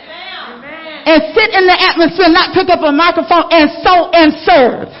and sit in the atmosphere, not pick up a microphone and sow and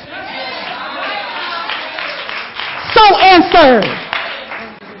serve. Sow and serve.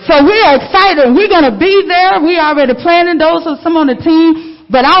 So we are excited. We're going to be there. We already planning. Those are some on the team.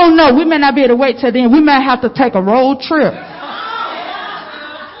 But I don't know. We may not be able to wait till then. We might have to take a road trip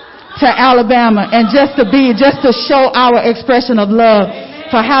to Alabama and just to show our expression of love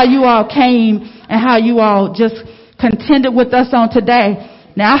for how you all came and how you all just contended with us on today.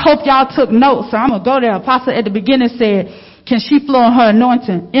 Now I hope y'all took notes, so I'm gonna go there. Apostle at the beginning said, can she flow in her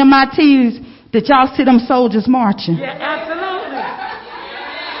anointing? MITs, did y'all see them soldiers marching? Yeah, absolutely.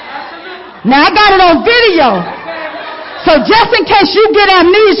 Now I got it on video. So just in case you get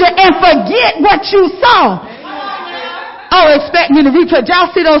amnesia and forget what you saw. Oh, expect me to replay. Y'all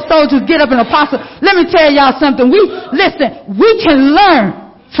see those soldiers get up and Apostle. Let me tell y'all something. We can learn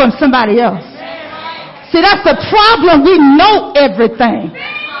from somebody else. See, that's the problem. We know everything.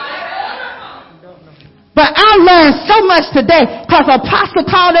 But I learned so much today because Apostle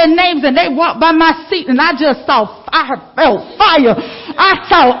called their names and they walked by my seat and I felt fire. I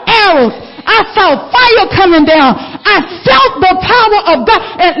saw arrows. I saw fire coming down. I felt the power of God.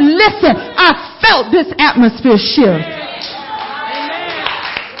 And listen, I felt this atmosphere shift.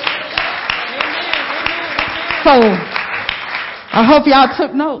 So, I hope y'all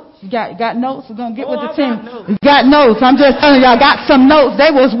took notes. You got notes? We're going to get with the team. You got notes. I'm just telling y'all, got some notes. They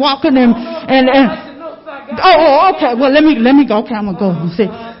was walking and okay. Well, let me go. Okay, I'm going to go. See.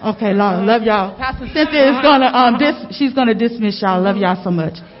 Okay, Lord, love y'all. Pastor Cynthia is going to, she's going to dismiss y'all. Love y'all so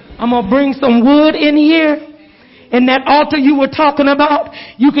much. I'm going to bring some wood in here. And that altar you were talking about,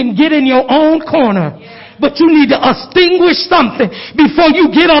 you can get in your own corner. But you need to extinguish something before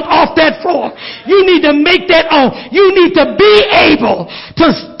you get up off that floor. You need to make that on. You need to be able to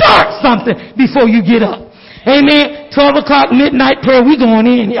start something before you get up. Amen. 12 o'clock midnight prayer. We going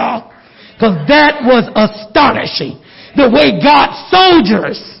in, y'all. Because that was astonishing. The way God,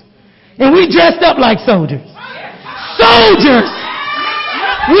 soldiers. And we dressed up like soldiers. Soldiers.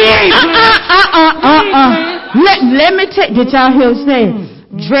 We ain't Let me take, did y'all hear what say?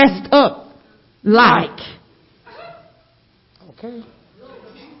 Dressed up like. Okay.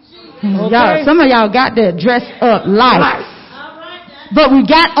 Y'all, some of y'all got that dressed up life. But we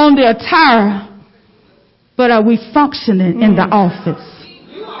got on the attire, but are we functioning in the office?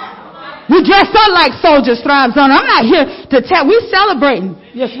 We dress up like soldiers, Thrive Zone. I'm not here to tell. We celebrating.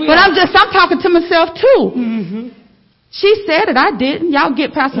 Yes, we but are. I'm talking to myself too. Mm-hmm. She said it. I didn't. Y'all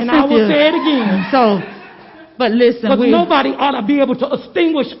get Pastor And Cynthia. I will say it again. So, but listen. Because nobody ought to be able to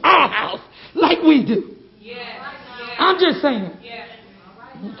extinguish our house like we do. I'm just saying.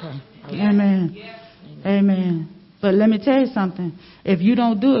 Okay. Amen. Amen. But let me tell you something. If you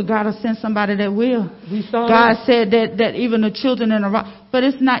don't do it, God will send somebody that will. God said that even the children in the rock. But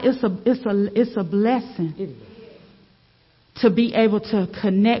it's not. It's a blessing to be able to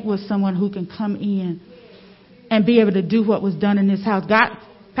connect with someone who can come in and be able to do what was done in this house. God,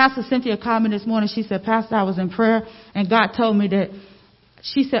 Pastor Cynthia called me this morning. She said, Pastor, I was in prayer and God told me that.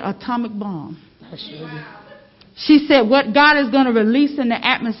 She said, atomic bomb. She said what God is going to release in the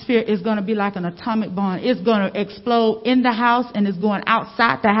atmosphere is going to be like an atomic bomb. It's going to explode in the house and it's going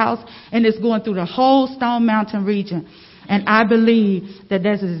outside the house and it's going through the whole Stone Mountain region. And I believe that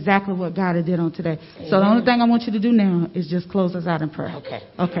that's exactly what God did on today. So the only thing I want you to do now is just close us out in prayer. Okay.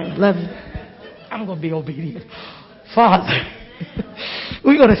 Okay. Love you. I'm going to be obedient. Father,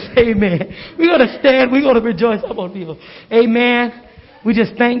 we're going to say amen. We're going to stand. We're going to rejoice upon people. Amen. We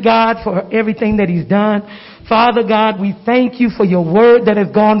just thank God for everything that He's done. Father God, we thank you for your word that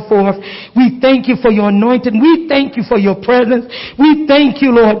has gone forth. We thank you for your anointing. We thank you for your presence. We thank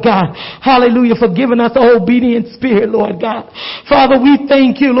you, Lord God. Hallelujah, for giving us an obedient spirit, Lord God. Father, we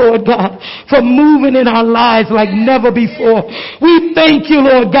thank you, Lord God, for moving in our lives like never before. We thank you,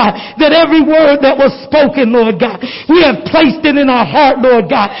 Lord God, that every word that was spoken, Lord God, we have placed it in our heart,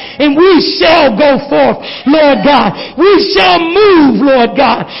 Lord God, and we shall go forth, Lord God. We shall move, Lord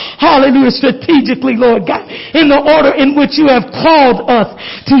God. Hallelujah, strategically, Lord God, in the order in which you have called us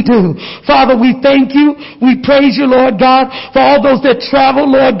to do. Father, we thank you. We praise you, Lord God, for all those that travel,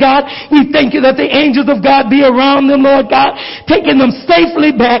 Lord God. We thank you that the angels of God be around them, Lord God, taking them safely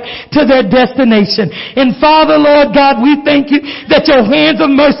back to their destination. And Father, Lord God, we thank you that your hands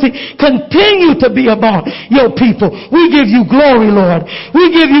of mercy continue to be upon your people. We give you glory, Lord. We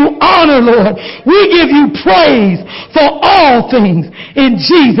give you honor, Lord. We give you praise for all things in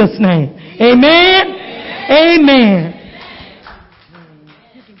Jesus' name. Amen. Amen.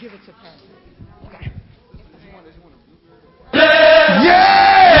 Yeah!